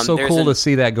 Oh, that was so cool to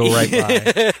see that go right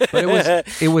by.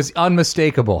 But it was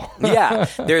unmistakable. Yeah.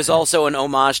 There's also an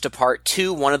homage to Part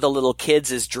 2. One of the little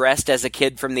kids is dressed as a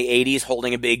kid from the 80s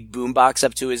holding a big boombox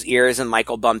up to his ears, and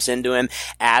Michael bumps into him,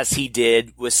 as he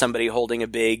did with somebody holding a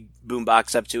big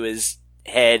boombox up to his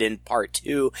head in Part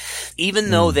 2. Even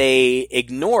though they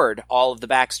ignored all of the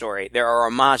backstory, there are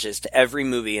homages to every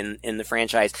movie in the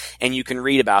franchise, and you can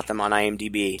read about them on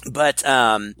IMDb. But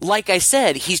like I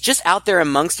said, he's just out there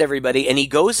amongst everybody, and he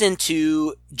goes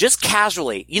into just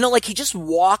casually, he just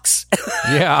walks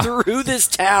through this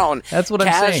town. That's what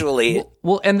casually. I'm saying.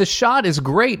 Well, and the shot is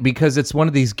great because it's one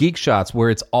of these geek shots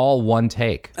where it's all one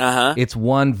take. It's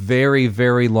one very,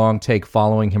 very long take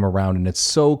following him around, and it's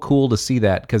so cool to see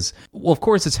that because, Well, of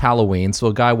course it's Halloween, so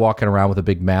a guy walking around with a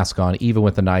big mask on, even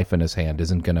with a knife in his hand,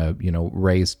 isn't going to,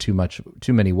 raise too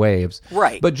many waves.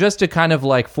 Right. But just to kind of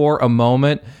like for a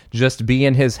moment, just be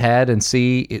in his head and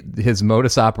see his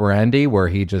modus operandi, where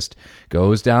he just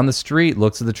goes down the street,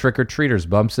 looks at the trick-or-treaters,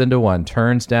 bumps into one,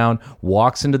 turns down,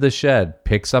 walks into the shed,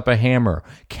 picks up a hammer,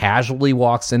 casually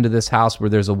walks into this house where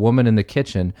there's a woman in the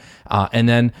kitchen, and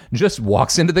then just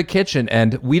walks into the kitchen,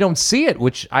 and we don't see it,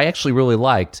 which I actually really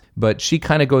liked, but she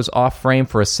kind of goes off frame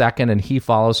for a second, and he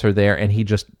follows her there, and he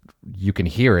just, you can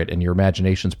hear it, and your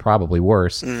imagination's probably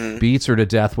worse, beats her to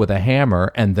death with a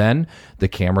hammer, and then the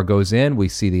camera goes in, we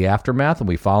see the aftermath, and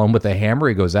we follow him with the hammer,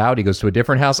 he goes out, he goes to a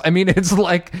different house. I mean,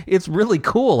 it's really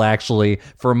cool, actually,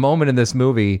 for a moment in this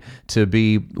movie to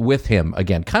be with him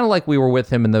again, kind of like we were with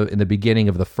him in the beginning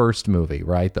of the first movie,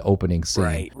 right? The opening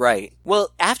scene. Right. Well,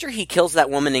 after he kills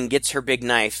that woman and gets her big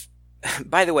knife,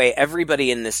 by the way, everybody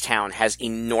in this town has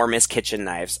enormous kitchen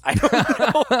knives. I don't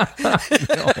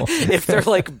know if they're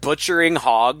like butchering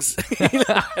hogs.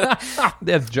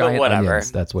 They have giant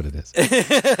onions. That's what it is.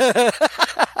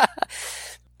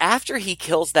 After he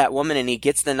kills that woman and he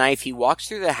gets the knife, he walks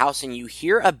through the house and you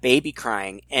hear a baby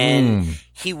crying. And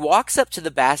he walks up to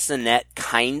the bassinet,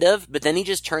 kind of, but then he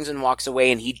just turns and walks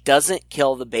away and he doesn't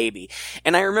kill the baby.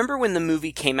 And I remember when the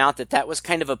movie came out that was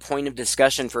kind of a point of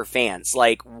discussion for fans.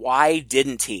 Like, why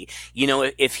didn't he?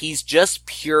 If he's just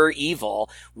pure evil,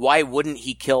 why wouldn't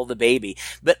he kill the baby?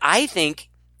 But I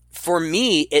think, for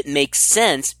me, it makes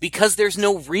sense because there's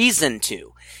no reason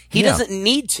to. He doesn't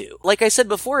need to. Like I said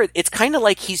before, it's kind of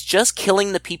like he's just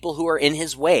killing the people who are in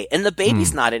his way. And the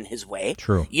baby's not in his way.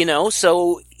 True.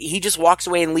 So he just walks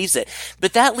away and leaves it.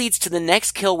 But that leads to the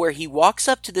next kill where he walks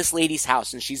up to this lady's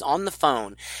house and she's on the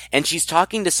phone and she's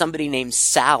talking to somebody named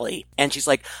Sally. And she's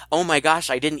like, oh my gosh,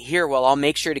 I didn't hear. Well, I'll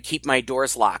make sure to keep my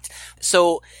doors locked.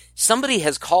 So somebody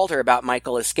has called her about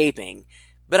Michael escaping.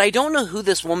 But I don't know who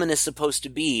this woman is supposed to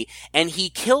be, and he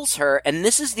kills her, and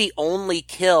this is the only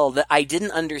kill that I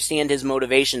didn't understand his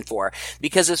motivation for,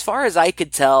 because as far as I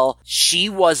could tell, she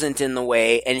wasn't in the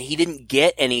way, and he didn't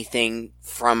get anything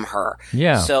from her.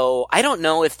 Yeah. So I don't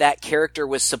know if that character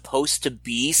was supposed to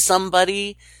be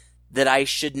somebody that I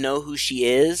should know who she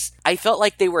is. I felt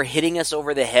like they were hitting us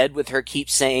over the head with her keep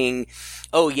saying,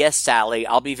 oh yes, Sally,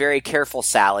 I'll be very careful,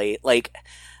 Sally. Like,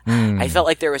 I felt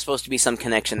like there was supposed to be some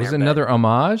connection there. Was it another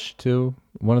homage to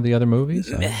one of the other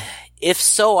movies? If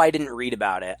so, I didn't read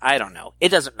about it. I don't know. It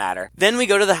doesn't matter. Then we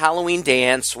go to the Halloween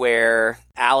dance where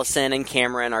Allison and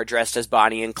Cameron are dressed as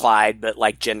Bonnie and Clyde, but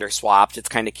like gender swapped. It's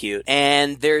kind of cute.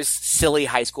 And there's silly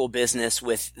high school business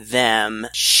with them.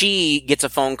 She gets a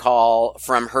phone call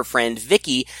from her friend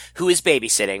Vicky, who is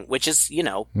babysitting, which is,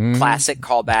 classic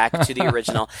callback to the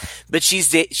original. But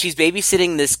she's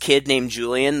babysitting this kid named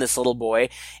Julian, this little boy,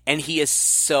 and he is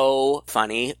so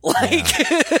funny. Like,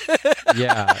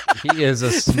 yeah, he is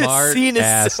a smart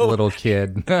ass little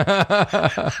kid.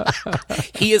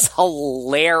 He is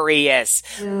hilarious.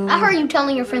 I heard you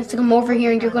telling your friends to come over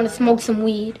here and you're going to smoke some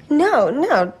weed.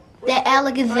 No. That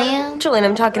Alakazam? Julian,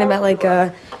 I'm talking about like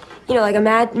a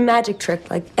magic trick,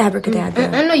 like abracadabra.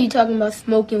 I know you're talking about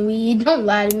smoking weed. Don't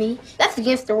lie to me. That's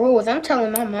against the rules. I'm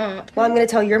telling my mom. Well, I'm going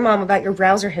to tell your mom about your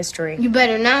browser history. You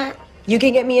better not. You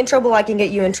can get me in trouble, I can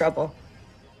get you in trouble.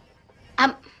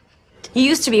 You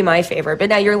used to be my favorite, but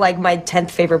now you're like my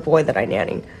 10th favorite boy that I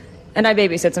nanny. And I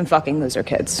babysit some fucking loser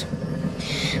kids.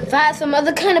 If I had some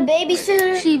other kind of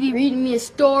babysitter, she'd be reading me a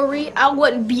story. I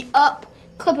wouldn't be up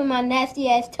clipping my nasty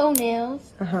ass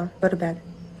toenails. Go to bed.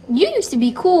 You used to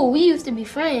be cool. We used to be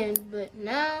friends, but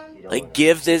now... Like,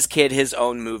 give this kid his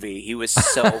own movie. He was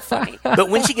so funny. But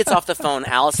when she gets off the phone,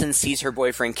 Allison sees her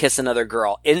boyfriend kiss another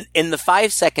girl. In the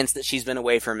 5 seconds that she's been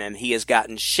away from him, he has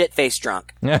gotten shit-faced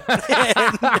drunk.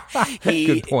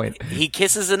 Good point. He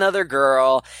kisses another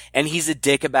girl, and he's a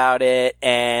dick about it,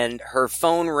 and her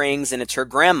phone rings, and it's her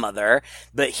grandmother,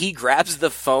 but he grabs the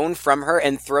phone from her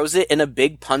and throws it in a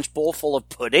big punch bowl full of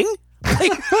pudding?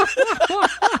 Like,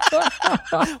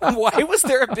 why was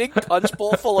there a big punch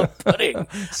bowl full of pudding?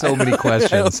 So many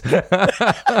questions.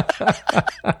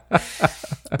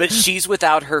 But she's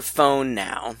without her phone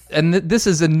now. And this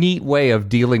is a neat way of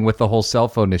dealing with the whole cell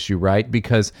phone issue, right?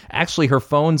 Because actually her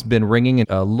phone's been ringing, and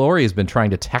Laurie has been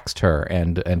trying to text her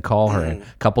and call her. And a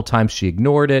couple times she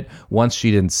ignored it. Once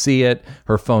she didn't see it.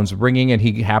 Her phone's ringing, and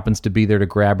he happens to be there to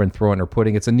grab her and throw it in her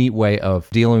pudding. It's a neat way of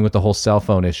dealing with the whole cell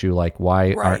phone issue. Like,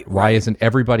 why isn't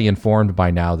everybody informed by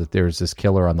now that there's this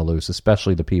killer on the loose,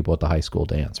 especially the people at the high school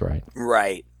dance, right?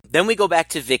 Right. Then we go back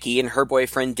to Vicky, and her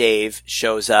boyfriend Dave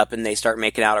shows up, and they start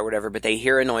making out or whatever, but they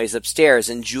hear a noise upstairs,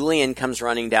 and Julian comes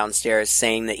running downstairs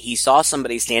saying that he saw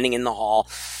somebody standing in the hall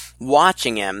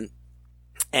watching him.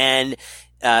 And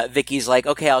Vicky's like,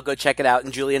 okay, I'll go check it out.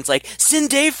 And Julian's like, send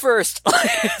Dave first.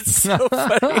 It's so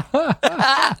funny.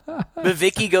 But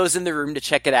Vicky goes in the room to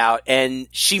check it out, and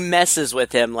she messes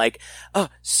with him like, oh,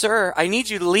 sir, I need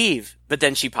you to leave. But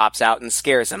then she pops out and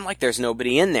scares him like there's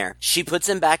nobody in there. She puts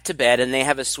him back to bed, and they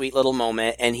have a sweet little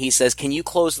moment, and he says, can you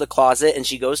close the closet? And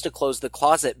she goes to close the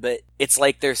closet, but it's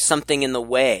like there's something in the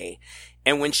way.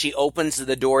 And when she opens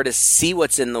the door to see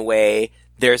what's in the way,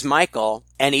 there's Michael,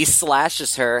 and he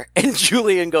slashes her, and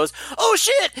Julian goes, oh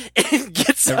shit, and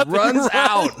gets up runs and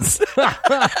runs.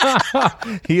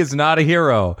 out. He is not a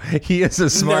hero. He is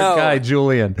a smart guy,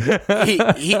 Julian.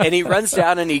 he runs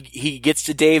down, and he gets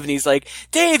to Dave, and he's like,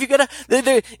 Dave, you gotta,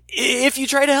 if you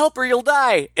try to help her, you'll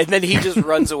die. And then he just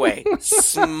runs away.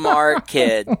 Smart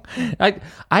kid. I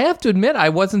have to admit, I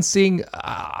wasn't seeing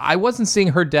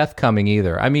her death coming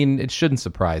either. I mean, it shouldn't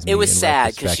surprise me. It was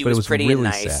sad because she was pretty really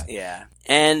nice. Sad. Yeah.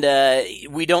 And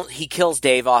he kills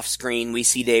Dave off screen. We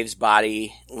see Dave's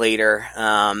body later.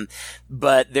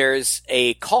 But there's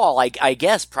a call, I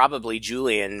guess probably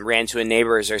Julian ran to a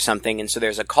neighbor's or something. And so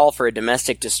there's a call for a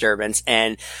domestic disturbance,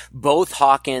 and both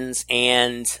Hawkins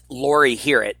and Lori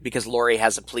hear it because Lori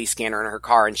has a police scanner in her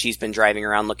car, and she's been driving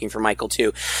around looking for Michael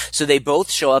too. So they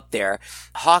both show up there.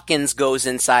 Hawkins goes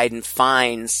inside and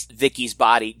finds Vicky's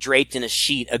body draped in a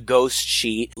sheet, a ghost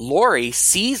sheet. Lori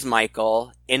sees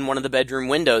Michael in one of the bedroom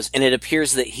windows, and it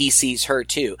appears that he sees her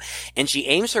too. And she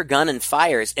aims her gun and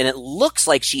fires, and it looks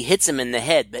like she hits him in the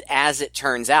head, but as it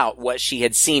turns out, what she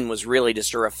had seen was really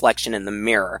just a reflection in the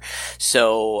mirror.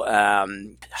 So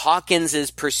Hawkins is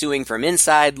pursuing from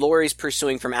inside, Lori's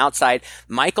pursuing from outside.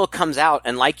 Michael comes out,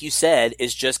 and like you said,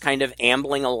 is just kind of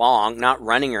ambling along, not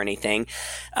running or anything.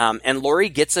 And Lori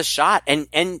gets a shot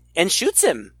and shoots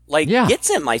him. Gets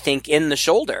him, I think, in the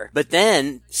shoulder. But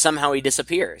then somehow he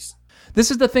disappears. This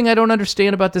is the thing I don't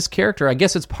understand about this character. I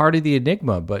guess it's part of the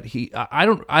enigma, but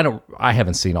I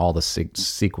haven't seen all the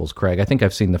sequels, Craig. I think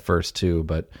I've seen the first two,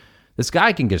 but this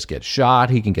guy can just get shot.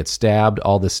 He can get stabbed,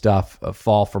 all this stuff,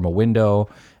 fall from a window,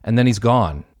 and then he's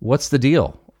gone. What's the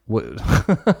deal?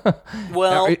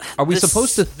 Well, are we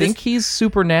supposed to think he's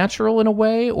supernatural in a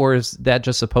way, or is that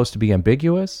just supposed to be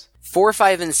ambiguous? 4,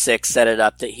 5, and 6 set it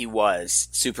up that he was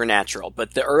supernatural,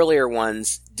 but the earlier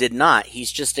ones did not. He's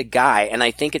just a guy, and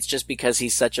I think it's just because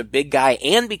he's such a big guy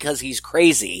and because he's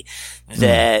crazy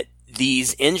that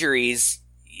these injuries,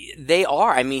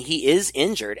 he is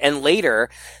injured. And later,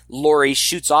 Lori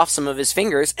shoots off some of his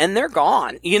fingers, and they're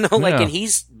gone, and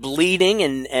he's bleeding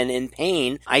and in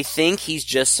pain. I think he's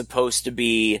just supposed to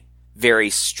be very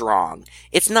strong.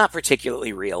 It's not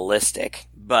particularly realistic.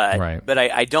 But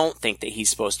I don't think that he's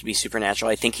supposed to be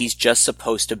supernatural. I think he's just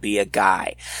supposed to be a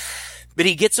guy. But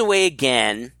he gets away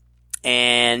again,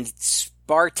 and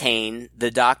Spartane, the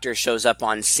doctor, shows up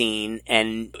on scene,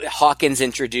 and Hawkins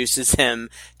introduces him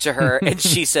to her, and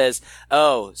she says,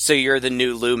 oh, so you're the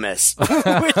new Loomis,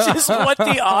 which is what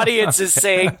the audience is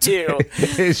saying too.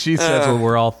 She says what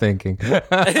we're all thinking.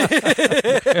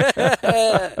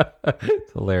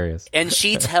 It's hilarious. And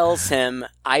she tells him,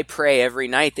 I pray every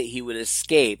night that he would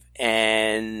escape.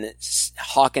 And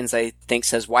Hawkins, I think,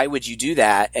 says, why would you do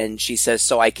that? And she says,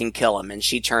 so I can kill him. And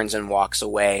she turns and walks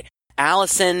away.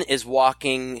 Allison is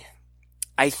walking.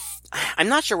 I'm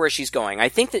not sure where she's going. I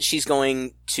think that she's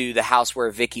going to the house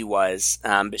where Vicky was,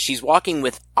 but she's walking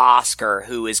with Oscar,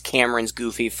 who is Cameron's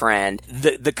goofy friend.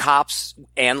 The cops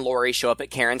and Lori show up at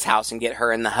Karen's house and get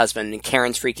her and the husband, and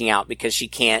Karen's freaking out because she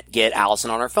can't get Allison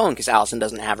on her phone because Allison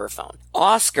doesn't have her phone.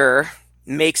 Oscar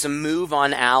makes a move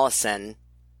on Allison,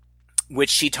 which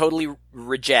she totally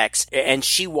rejects, and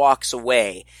she walks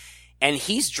away. And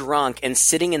he's drunk and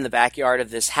sitting in the backyard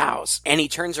of this house, and he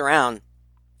turns around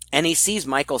and he sees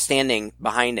Michael standing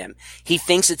behind him. He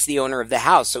thinks it's the owner of the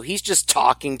house, so he's just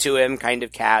talking to him kind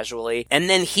of casually. And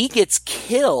then he gets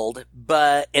killed,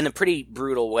 but in a pretty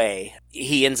brutal way.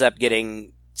 He ends up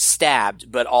getting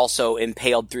stabbed, but also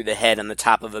impaled through the head on the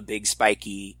top of a big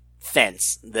spiky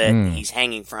fence that he's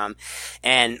hanging from.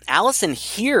 And Allison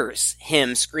hears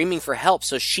him screaming for help,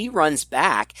 so she runs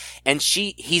back, and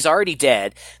he's already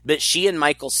dead, but she and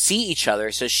Michael see each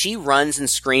other, so she runs and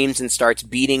screams and starts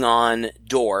beating on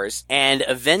doors, and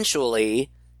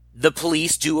eventually the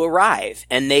police do arrive,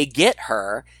 and they get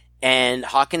her, and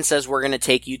Hawkins says, we're going to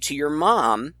take you to your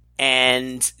mom.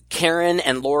 And Karen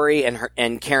and Lori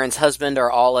and Karen's husband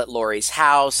are all at Lori's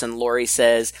house, and Lori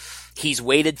says, he's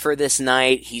waited for this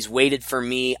night. He's waited for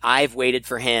me. I've waited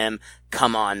for him.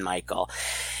 Come on, Michael.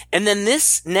 And then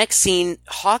this next scene,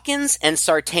 Hawkins and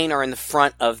Sartain are in the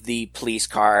front of the police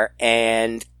car,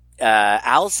 and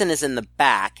Allison is in the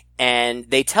back, and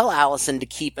they tell Allison to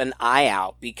keep an eye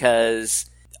out because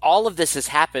all of this has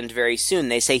happened very soon.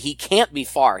 They say he can't be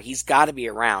far. He's got to be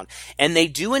around. And they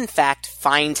do, in fact,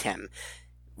 find him,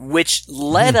 which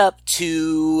led up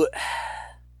to,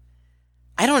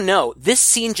 I don't know. This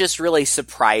scene just really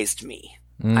surprised me.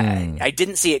 I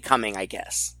didn't see it coming, I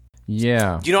guess.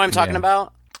 Yeah. Do you know what I'm talking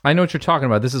about? I know what you're talking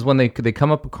about. This is when they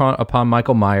come upon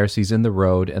Michael Myers. He's in the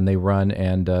road, and they run,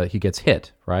 and he gets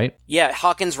hit, right? Yeah,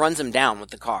 Hawkins runs him down with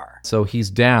the car. So he's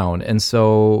down, and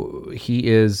so he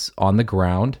is on the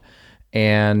ground,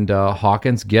 and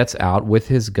Hawkins gets out with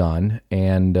his gun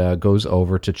and goes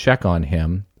over to check on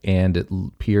him, and it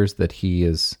appears that he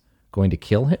is going to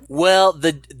kill him. Well,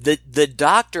 the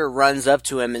doctor runs up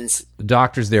to him and... The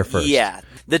doctor's there first. Yeah.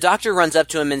 The doctor runs up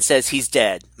to him and says he's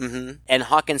dead. Mm-hmm. And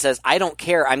Hawkins says, I don't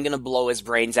care. I'm going to blow his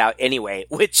brains out anyway,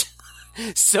 which...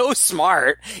 so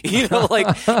smart. You know, like,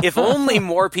 if only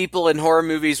more people in horror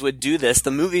movies would do this,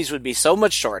 the movies would be so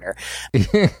much shorter.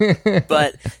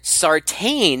 But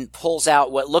Sartain pulls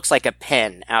out what looks like a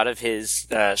pen out of his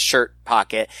shirt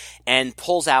pocket and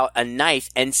pulls out a knife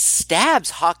and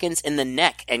stabs Hawkins in the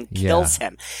neck and kills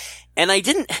him. And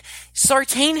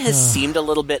Sartain has seemed a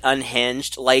little bit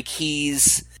unhinged, like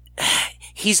he's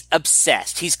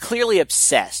obsessed. He's clearly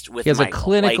obsessed with Michael. He has a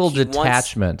clinical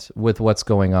detachment with what's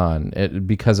going on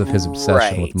because of his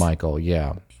obsession with Michael.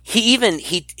 Yeah. He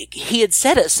had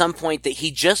said at some point that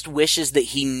he just wishes that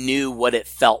he knew what it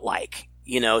felt like,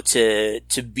 you know, to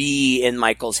be in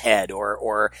Michael's head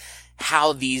or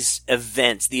how these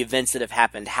events, the events that have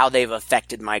happened, how they've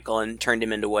affected Michael and turned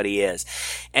him into what he is.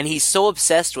 And he's so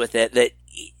obsessed with it that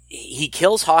he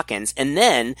kills Hawkins, and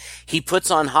then he puts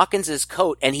on Hawkins's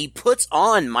coat and he puts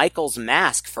on Michael's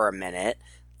mask for a minute,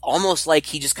 almost like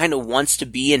he just kind of wants to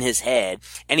be in his head.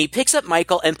 And he picks up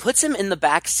Michael and puts him in the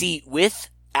back seat with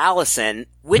Allison,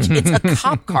 which it's a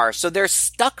cop car, so they're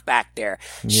stuck back there.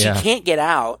 Yeah. She can't get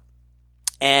out.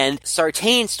 And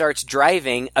Sartain starts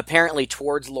driving, apparently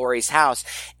towards Laurie's house,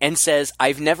 and says,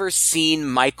 I've never seen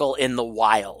Michael in the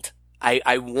wild.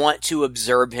 I want to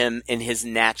observe him in his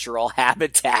natural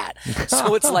habitat.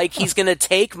 So it's like he's going to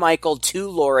take Michael to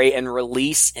Laurie and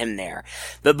release him there.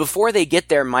 But before they get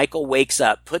there, Michael wakes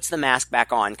up, puts the mask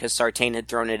back on because Sartain had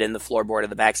thrown it in the floorboard of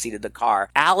the backseat of the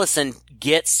car. Allison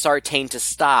gets Sartain to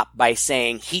stop by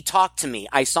saying, he talked to me.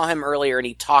 I saw him earlier and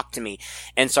he talked to me.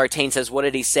 And Sartain says, what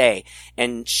did he say?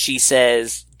 And she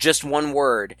says, just one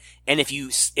word. And if you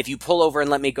pull over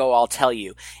and let me go, I'll tell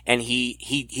you. And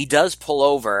he does pull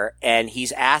over and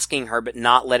he's asking her, but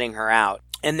not letting her out.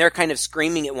 And they're kind of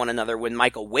screaming at one another when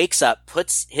Michael wakes up,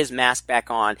 puts his mask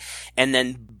back on, and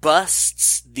then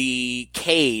busts the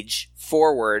cage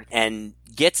forward and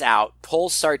gets out,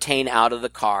 pulls Sartain out of the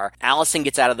car. Allison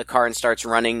gets out of the car and starts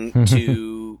running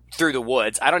through the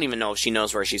woods. I don't even know if she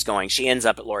knows where she's going. She ends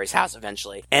up at Laurie's house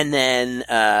eventually. And then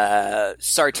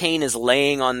Sartain is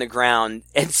laying on the ground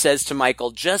and says to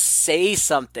Michael, just say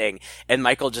something. And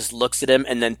Michael just looks at him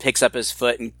and then picks up his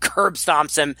foot and curb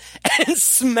stomps him and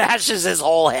smashes his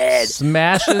whole head.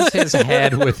 Smashes his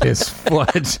head with his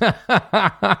foot.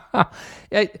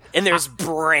 And there's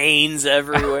brains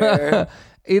everywhere.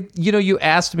 You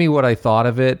asked me what I thought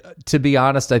of it. To be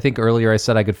honest, I think earlier I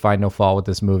said I could find no fault with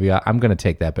this movie. I'm going to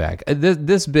take that back.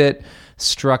 This bit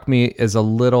struck me as a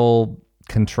little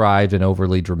contrived and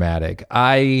overly dramatic.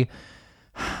 I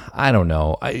don't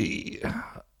know.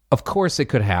 Of course it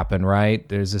could happen, right?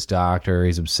 There's this doctor,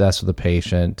 he's obsessed with a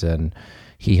patient, and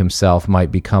he himself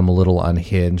might become a little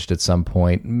unhinged at some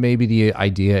point. Maybe the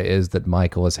idea is that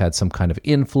Michael has had some kind of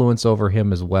influence over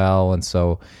him as well, and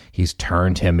so he's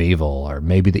turned him evil, or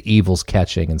maybe the evil's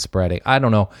catching and spreading. I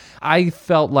don't know. I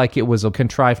felt like it was a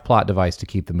contrived plot device to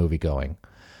keep the movie going.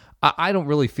 I don't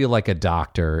really feel like a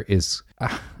doctor is...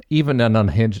 even an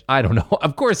unhinged, I don't know.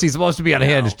 Of course, he's supposed to be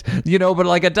unhinged, but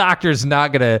like a doctor's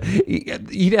not gonna. He'd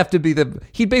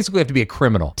basically have to be a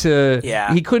criminal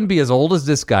He couldn't be as old as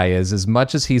this guy is, as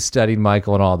much as he's studied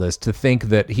Michael and all this, to think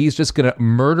that he's just gonna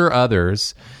murder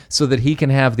others so that he can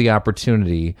have the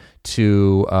opportunity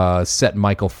to set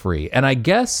Michael free. And I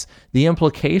guess the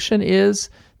implication is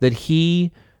that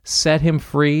he set him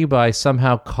free by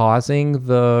somehow causing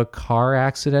the car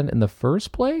accident in the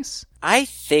first place. I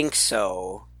think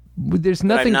so. There's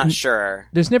nothing. But I'm not sure.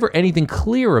 There's never anything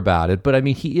clear about it, but I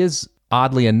mean, he is,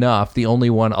 oddly enough, the only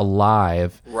one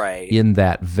alive in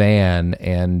that van,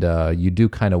 and you do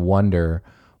kind of wonder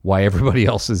why everybody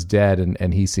else is dead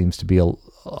and he seems to be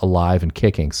alive and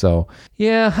kicking. So,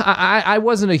 yeah, I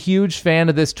wasn't a huge fan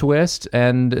of this twist,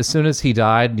 and as soon as he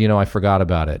died, I forgot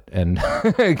about it, and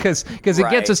because it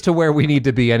gets us to where we need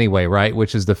to be anyway, right?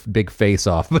 Which is the big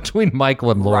face-off between Michael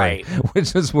and Laurie,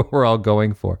 which is what we're all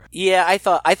going for. Yeah, I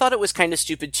thought it was kind of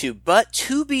stupid too, but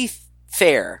to be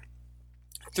fair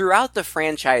throughout the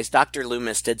franchise, Dr.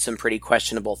 Loomis did some pretty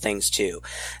questionable things too.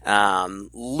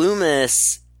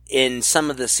 Loomis, in some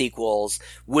of the sequels,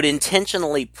 would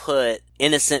intentionally put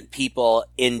innocent people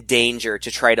in danger to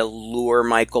try to lure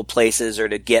Michael places or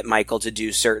to get Michael to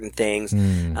do certain things.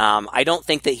 I don't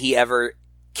think that he ever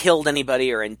killed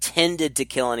anybody or intended to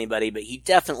kill anybody, but he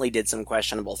definitely did some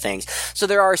questionable things. So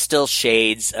there are still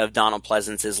shades of Donald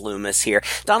Pleasence's Loomis here.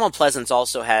 Donald Pleasence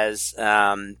also has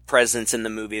presence in the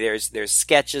movie. There's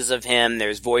sketches of him,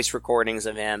 there's voice recordings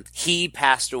of him. He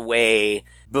passed away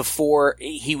before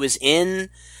he was in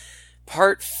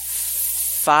part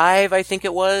 5, I think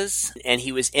it was, and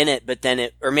he was in it, but then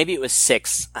or maybe it was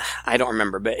 6, I don't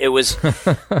remember, but it was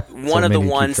one of the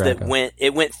ones that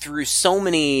went through so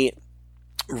many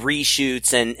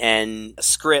reshoots and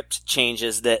script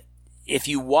changes that if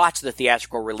you watch the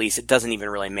theatrical release, it doesn't even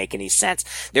really make any sense.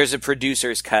 There's a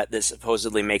producer's cut that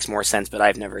supposedly makes more sense, but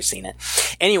I've never seen it.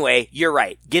 Anyway, you're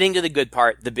right. Getting to the good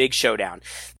part, the big showdown.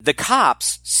 The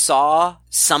cops saw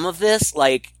some of this,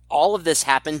 like all of this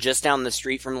happened just down the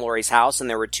street from Laurie's house, and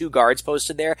there were 2 guards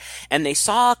posted there, and they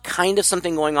saw kind of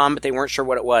something going on, but they weren't sure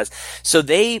what it was. So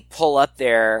they pull up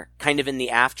there kind of in the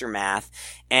aftermath,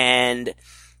 and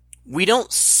we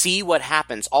don't see what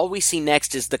happens. All we see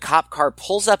next is the cop car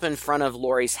pulls up in front of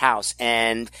Laurie's house,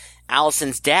 and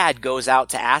Allison's dad goes out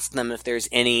to ask them if there's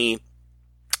any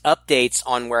updates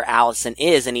on where Allison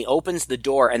is, and he opens the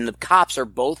door, and the cops are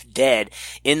both dead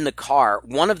in the car.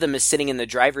 One of them is sitting in the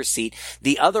driver's seat.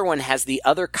 The other one has the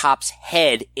other cop's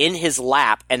head in his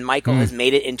lap, and Michael has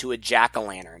made it into a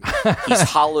jack-o'-lantern. He's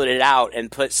hollowed it out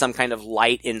and put some kind of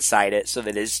light inside it so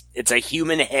that it's a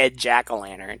human head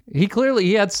jack-o'-lantern. He clearly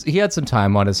he had some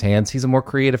time on his hands. He's a more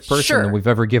creative person than we've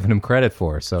ever given him credit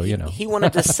for. So he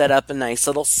wanted to set up a nice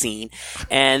little scene,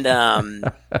 and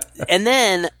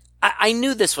then I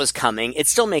knew this was coming. It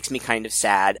still makes me kind of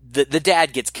sad. The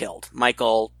dad gets killed.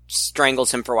 Michael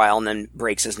strangles him for a while and then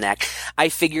breaks his neck. I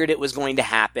figured it was going to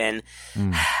happen.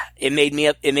 It made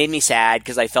me sad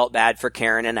because I felt bad for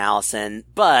Karen and Allison,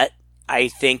 but I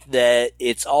think that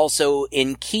it's also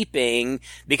in keeping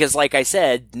because, like I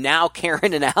said, now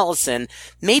Karen and Allison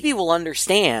maybe will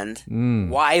understand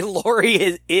why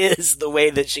Laurie is the way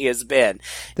that she has been.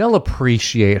 They'll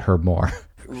appreciate her more.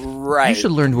 Right. You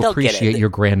should learn to appreciate your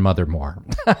grandmother more.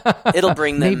 It'll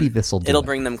bring them. Maybe this'll do It'll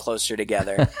bring them closer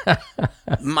together.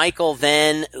 Michael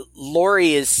then,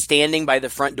 Laurie is standing by the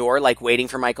front door, like waiting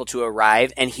for Michael to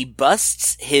arrive, and he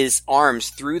busts his arms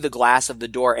through the glass of the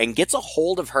door and gets a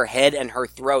hold of her head and her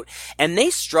throat, and they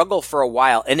struggle for a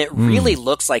while, and it really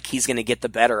looks like he's going to get the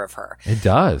better of her. It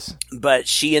does. But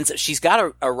she's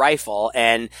got a rifle,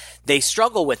 and they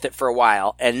struggle with it for a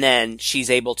while, and then she's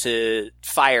able to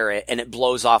fire it, and it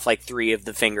blows off like 3 of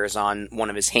the fingers on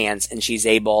one of his hands, and she's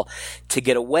able to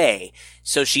get away.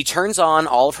 So she turns on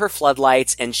all of her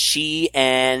floodlights, and she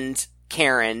and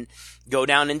Karen go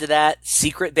down into that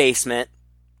secret basement.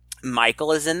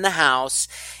 Michael is in the house.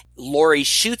 Laurie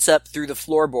shoots up through the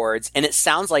floorboards, and it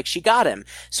sounds like she got him.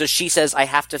 So she says, I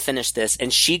have to finish this.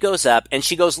 And she goes up, and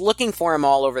she goes looking for him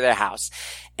all over the house.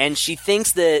 And she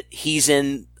thinks that he's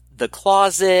in the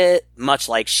closet, much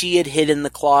like she had hid in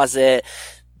the closet.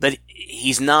 But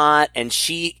he's not, and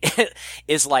she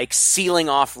is like sealing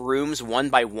off rooms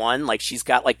one by one. Like she's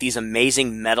got like these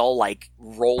amazing metal like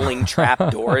rolling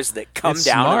trap doors that come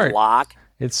down and lock.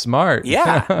 It's smart.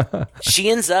 Yeah.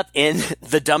 She ends up in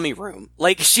the dummy room.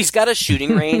 Like she's got a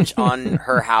shooting range on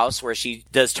her house where she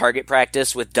does target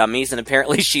practice with dummies, and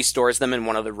apparently she stores them in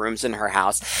one of the rooms in her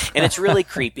house. And it's really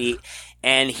creepy.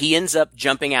 And he ends up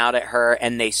jumping out at her,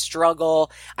 and they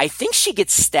struggle. I think she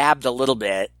gets stabbed a little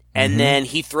bit. And then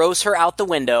he throws her out the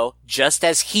window, just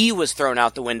as he was thrown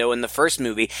out the window in the first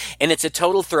movie. And it's a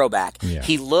total throwback. Yeah.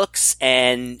 He looks,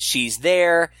 and she's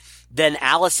there. Then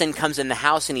Allison comes in the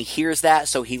house, and he hears that,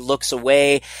 so he looks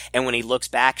away. And when he looks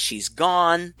back, she's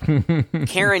gone.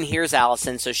 Karen hears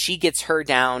Allison, so she gets her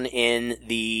down in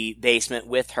the basement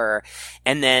with her.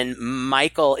 And then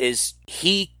Michael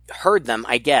he heard them,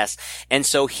 I guess. And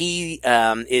so he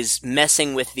is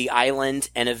messing with the island,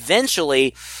 and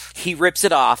eventually he rips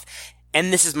it off.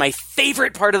 And this is my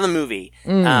favorite part of the movie.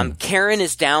 Karen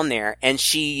is down there, and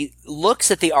she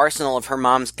looks at the arsenal of her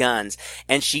mom's guns,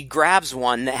 and she grabs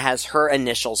one that has her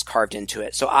initials carved into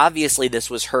it. So obviously this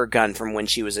was her gun from when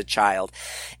she was a child.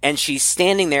 And she's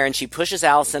standing there, and she pushes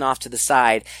Allison off to the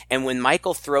side, and when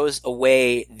Michael throws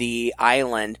away the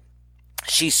island,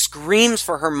 she screams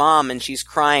for her mom and she's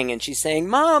crying and she's saying,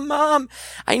 Mom,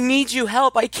 I need you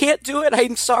help. I can't do it.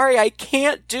 I'm sorry. I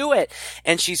can't do it.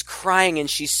 And she's crying and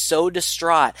she's so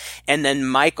distraught. And then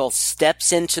Michael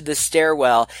steps into the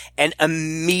stairwell and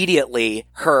immediately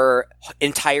her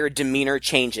entire demeanor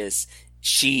changes.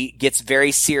 She gets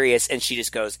very serious and she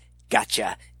just goes,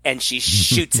 gotcha. And she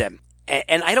shoots him.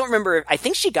 And I don't remember, I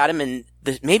think she got him in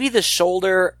maybe the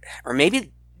shoulder, or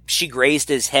maybe she grazed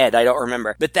his head. I don't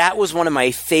remember. But that was one of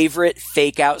my favorite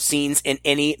fake out scenes in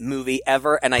any movie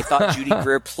ever. And I thought Judy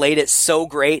Greer played it so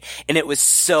great. And it was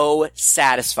so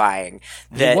satisfying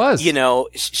that, it was. You know,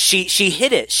 she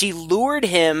hit it. She lured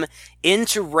him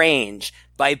into range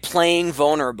by playing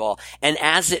vulnerable. And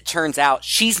as it turns out,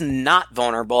 she's not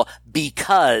vulnerable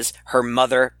because her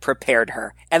mother prepared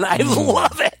her. And I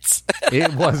love it.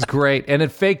 It was great. And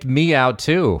it faked me out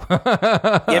too.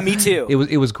 Yeah, me too.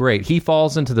 It was great. He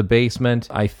falls into the basement.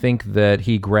 I think that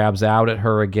he grabs out at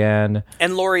her again.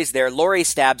 And Laurie's there. Laurie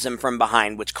stabs him from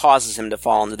behind, which causes him to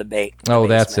fall into the basement.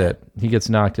 That's it. He gets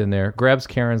knocked in there. Grabs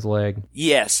Karen's leg.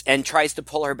 Yes, and tries to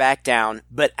pull her back down.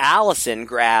 But Allison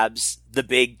grabs the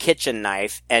big kitchen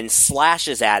knife and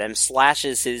slashes at him,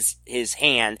 slashes his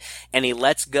hand, and he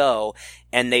lets go,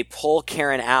 and they pull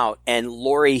Karen out, and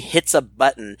Laurie hits a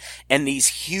button, and these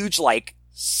huge, like,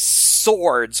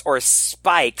 swords or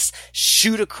spikes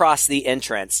shoot across the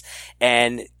entrance.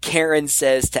 And Karen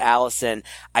says to Allison,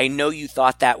 I know you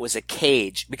thought that was a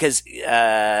cage, because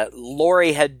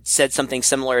Laurie had said something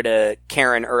similar to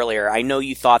Karen earlier. I know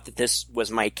you thought that this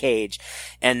was my cage.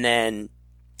 And then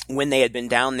when they had been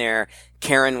down there,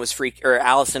 Allison was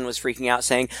freaking out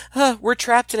saying, we're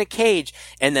trapped in a cage.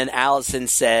 And then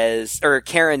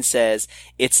Karen says,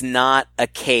 it's not a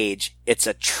cage, it's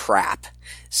a trap.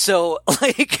 So,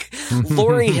 like,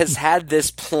 Laurie has had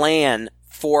this plan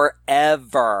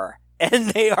forever, and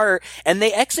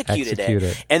they executed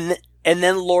it. And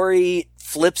then Laurie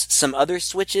flips some other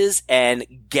switches, and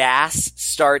gas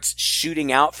starts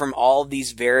shooting out from all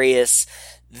these various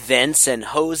vents and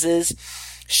hoses.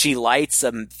 She lights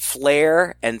a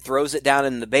flare and throws it down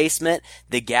in the basement.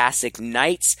 The gas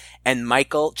ignites, and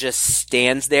Michael just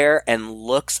stands there and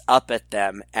looks up at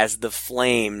them as the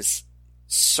flames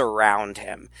surround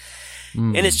him.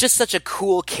 And it's just such a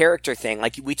cool character thing.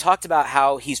 Like, we talked about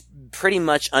how he's pretty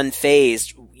much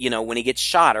unfazed, you know, when he gets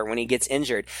shot or when he gets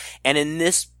injured. And in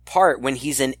this part, when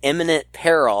he's in imminent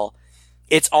peril,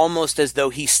 it's almost as though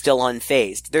he's still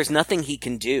unfazed. There's nothing he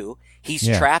can do. He's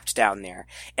trapped down there,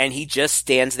 and he just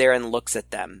stands there and looks at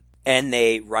them. And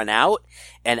they run out,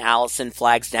 and Allison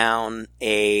flags down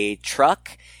a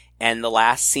truck, and the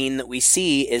last scene that we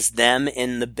see is them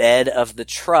in the bed of the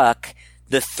truck,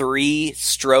 the 3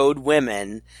 Strode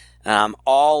women,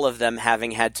 all of them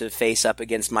having had to face up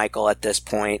against Michael at this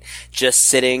point, just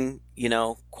sitting, you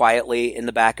know, quietly in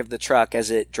the back of the truck as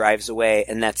it drives away,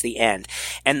 and that's the end.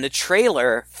 And the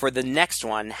trailer for the next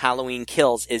one, Halloween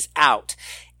Kills, is out.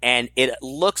 And it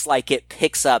looks like it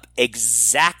picks up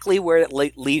exactly where it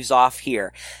leaves off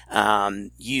here.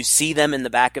 You see them in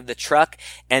the back of the truck,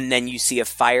 and then you see a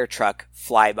fire truck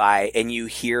fly by, and you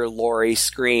hear Laurie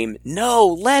scream, "No,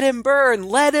 let him burn!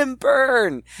 Let him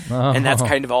burn!" Oh. And that's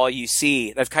kind of all you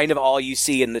see. That's kind of all you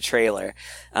see in the trailer.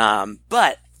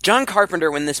 But John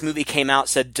Carpenter, when this movie came out,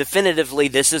 said definitively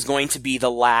this is going to be the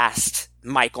last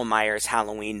Michael Myers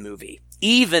Halloween movie,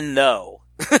 even though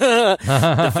the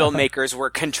filmmakers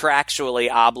were contractually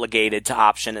obligated to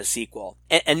option a sequel.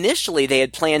 Initially, they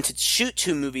had planned to shoot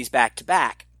 2 movies back to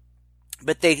back,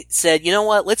 but they said, you know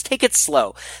what, let's take it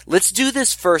slow. Let's do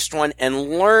this first one and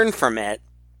learn from it,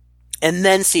 and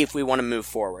then see if we want to move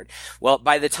forward. Well,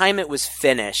 by the time it was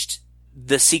finished,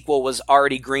 the sequel was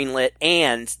already greenlit,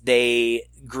 and they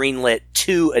greenlit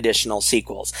 2 additional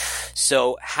sequels.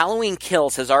 So Halloween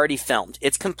Kills has already filmed.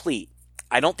 It's complete.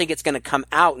 I don't think it's going to come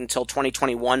out until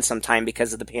 2021 sometime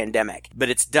because of the pandemic, but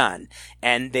it's done.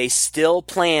 And they still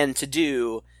plan to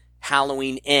do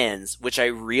Halloween Ends, which I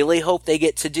really hope they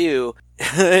get to do.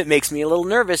 It makes me a little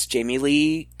nervous. Jamie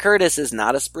Lee Curtis is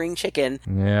not a spring chicken.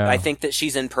 Yeah. I think that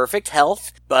she's in perfect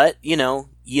health, but, you know,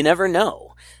 you never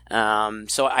know.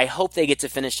 So I hope they get to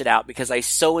finish it out because I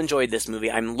so enjoyed this movie.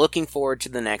 I'm looking forward to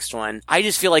the next one. I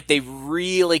just feel like they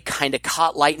really kind of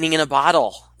caught lightning in a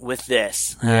bottle with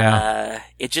this. Yeah.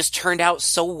 It just turned out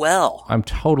so well. I'm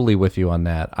totally with you on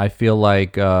that. I feel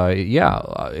like,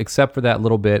 except for that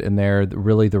little bit in there,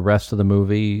 really the rest of the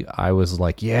movie, I was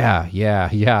like, yeah.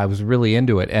 I was really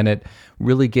into it. And it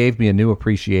really gave me a new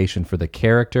appreciation for the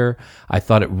character. I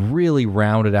thought it really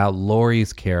rounded out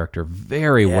Laurie's character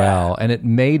very well. And it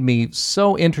made me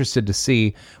so interested to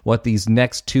see what these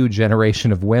next 2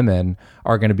 generation of women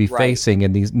are going to be facing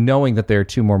in these, knowing that there are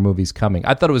 2 more movies coming.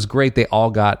 I thought it was great they all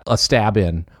got a stab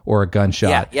in or a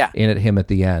gunshot in at him at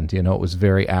the end. You know, it was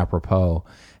very apropos.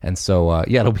 And so,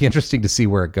 it'll be interesting to see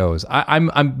where it goes.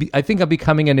 I think I'm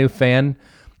becoming a new fan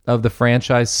of the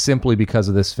franchise simply because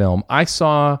of this film. I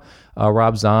saw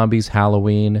Rob Zombie's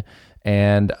Halloween,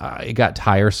 and it got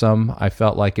tiresome. I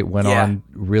felt like it went on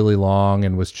really long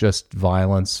and was just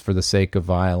violence for the sake of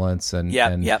violence. And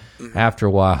after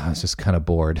a while, I was just kind of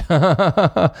bored.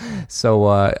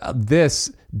 So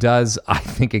this does, I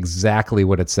think, exactly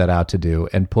what it set out to do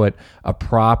and put a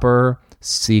proper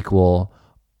sequel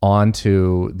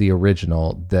onto the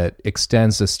original that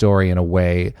extends the story in a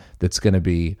way that's going to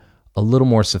be a little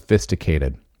more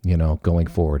sophisticated, you know, going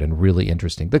forward, and really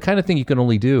interesting. The kind of thing you can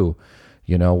only do,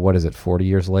 you know, what is it, 40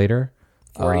 years later?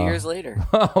 40 years later.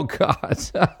 Oh, God.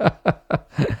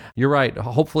 You're right.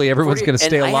 Hopefully everyone's going to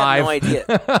stay alive. I have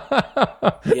no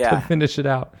idea. To finish it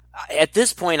out. At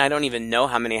this point, I don't even know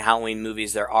how many Halloween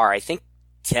movies there are. I think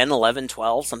 10, 11,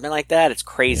 12, something like that. It's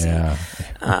crazy. Yeah.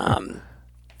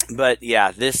 But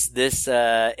yeah,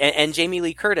 and Jamie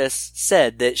Lee Curtis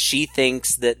said that she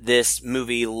thinks that this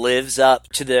movie lives up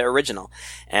to the original,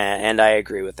 and I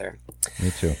agree with her.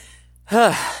 Me too.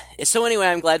 So anyway,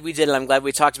 I'm glad we did it. I'm glad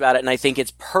we talked about it, and I think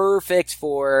it's perfect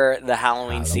for the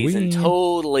Halloween season.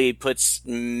 Totally puts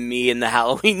me in the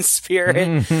Halloween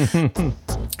spirit.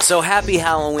 So happy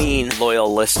Halloween,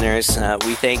 loyal listeners.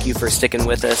 We thank you for sticking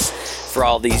with us for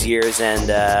all these years, and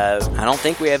I don't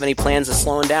think we have any plans of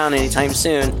slowing down anytime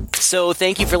soon. So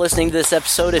thank you for listening to this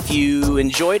episode. If you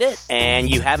enjoyed it and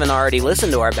you haven't already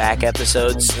listened to our back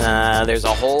episodes, there's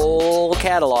a whole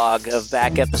catalog of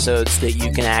back episodes that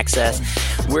you can access.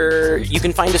 You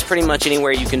can find us pretty much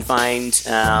anywhere you can find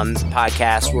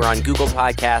podcasts. We're on Google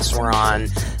Podcasts. We're on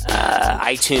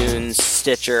iTunes,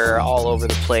 Stitcher, all over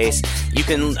the place. You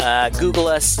can Google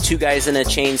us, Two Guys in a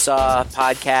Chainsaw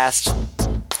Podcast.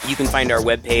 You can find our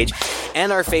webpage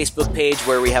and our Facebook page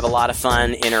where we have a lot of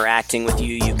fun interacting with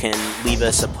you. You can leave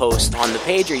us a post on the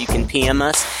page, or you can PM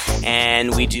us,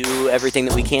 and we do everything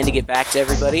that we can to get back to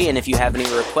everybody. And if you have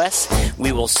any requests,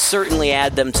 we will certainly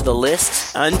add them to the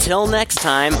list. Until next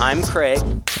time, I'm Craig.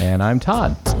 And I'm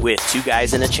Todd. With Two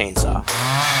Guys in a Chainsaw.